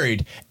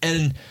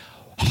 And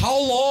how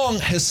long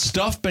has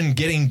stuff been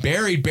getting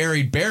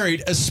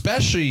buried,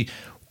 especially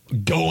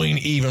going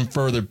even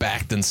further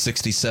back than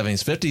 60s,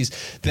 70s,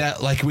 50s,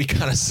 that like we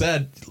kind of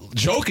said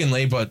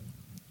jokingly, but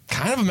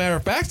kind of a matter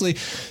of factly,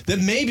 that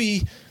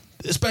maybe,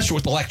 especially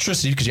with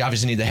electricity, because you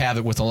obviously need to have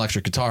it with an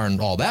electric guitar and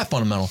all that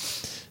fundamental,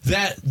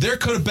 that there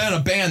could have been a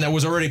band that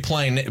was already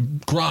playing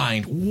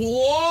grind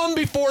long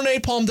before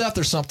Napalm Death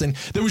or something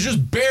that was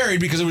just buried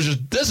because it was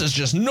just, this is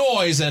just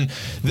noise, and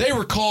they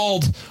were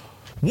called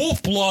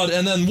Wolfblood,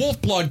 and then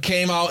Wolfblood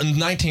came out in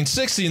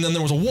 1960, and then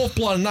there was a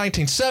Wolfblood in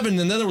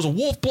 1970, and then there was a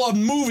Wolfblood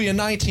movie in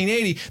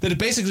 1980 that it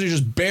basically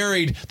just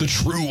buried the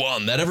true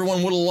one that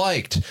everyone would have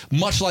liked,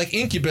 much like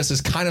Incubus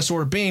is kind of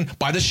sort of being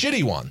by the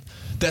shitty one.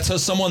 That's how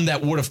someone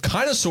that would have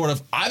kind of sort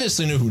of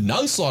obviously knew who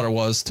Nunslaughter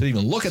was to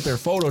even look at their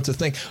photo to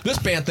think this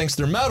band thinks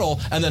they're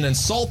metal and then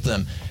insult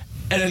them,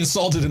 and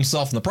insulted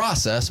himself in the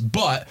process.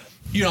 But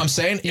you know what I'm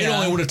saying? Yeah. It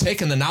only would have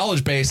taken the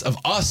knowledge base of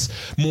us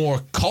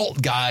more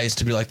cult guys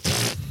to be like,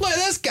 look at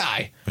this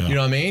guy. Yeah. You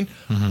know what I mean?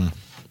 Mm-hmm.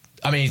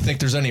 I mean, you think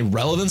there's any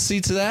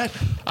relevancy to that?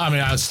 I mean,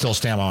 I would still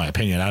stand by my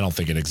opinion. I don't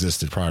think it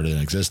existed prior to it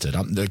existed.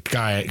 The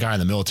guy in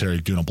the military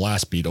doing a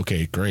blast beat,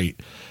 okay, great.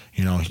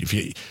 You know, if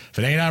it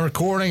ain't on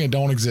recording, it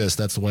don't exist.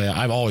 That's the way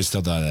I've always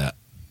thought that.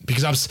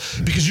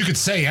 Because you could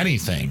say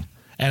anything,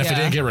 and if it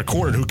didn't get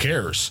recorded, who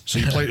cares? So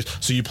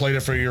you played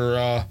it for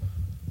your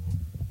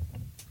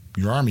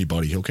army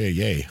buddy. Okay,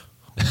 yay.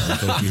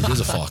 Who gives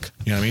a fuck?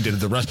 You know what I mean? Did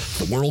the rest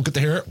the world get to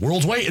hear it?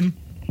 World's waiting.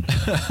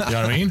 You know what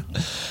I mean?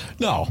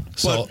 No.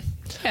 So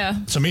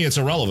to me, it's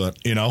irrelevant.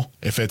 You know,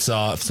 if it's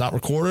not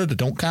recorded, it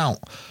don't count.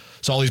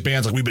 So all these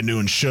bands like we've been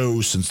doing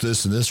shows since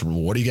this and this.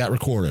 What do you got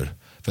recorded?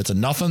 If it's a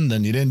nothing,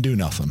 then you didn't do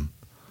nothing.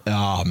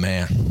 Oh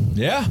man,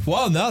 yeah.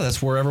 Well, no,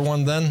 that's where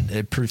everyone then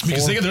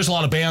because there's a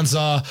lot of bands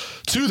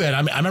too that I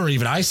remember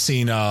even I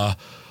seen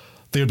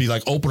they would be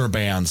like opener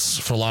bands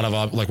for a lot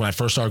of like when I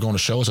first started going to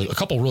shows, like a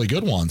couple really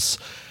good ones,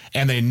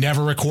 and they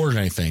never recorded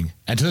anything.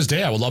 And to this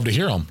day, I would love to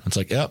hear them. It's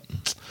like, yep,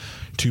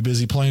 too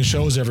busy playing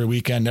shows every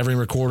weekend, never even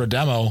record a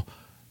demo.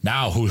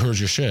 Now who hears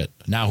your shit?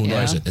 Now who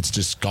knows it? It's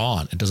just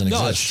gone. It doesn't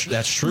exist.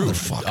 That's true.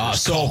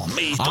 So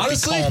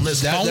honestly, I'm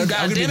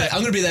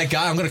gonna be that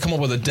guy. I'm gonna come up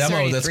with a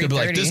demo that's gonna be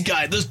like,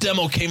 this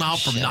demo came out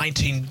from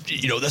 19.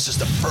 You know, this is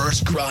the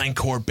first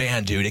grindcore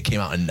band, dude. It came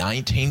out in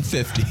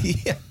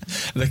 1950.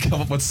 They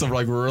come up with some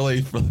like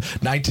really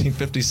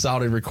 1950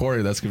 sounding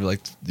recording. That's gonna be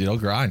like, you know,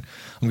 grind.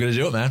 I'm gonna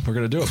do it, man. We're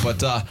gonna do it. But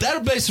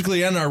that'll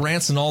basically end our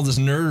rants and all this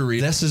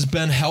nerdery. This has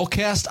been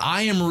Hellcast.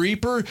 I am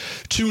Reaper.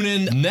 Tune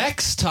in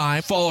next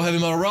time. Follow Heavy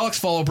Metal Relics.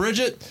 Follow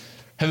Bridget.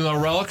 Heavy Metal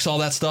Relics. All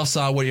that stuff's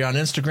what you're on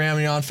Instagram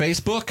and you're on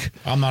Facebook.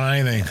 I'm not on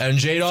anything. And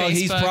J-Dog,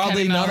 he's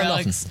probably not on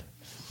nothing.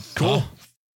 Cool.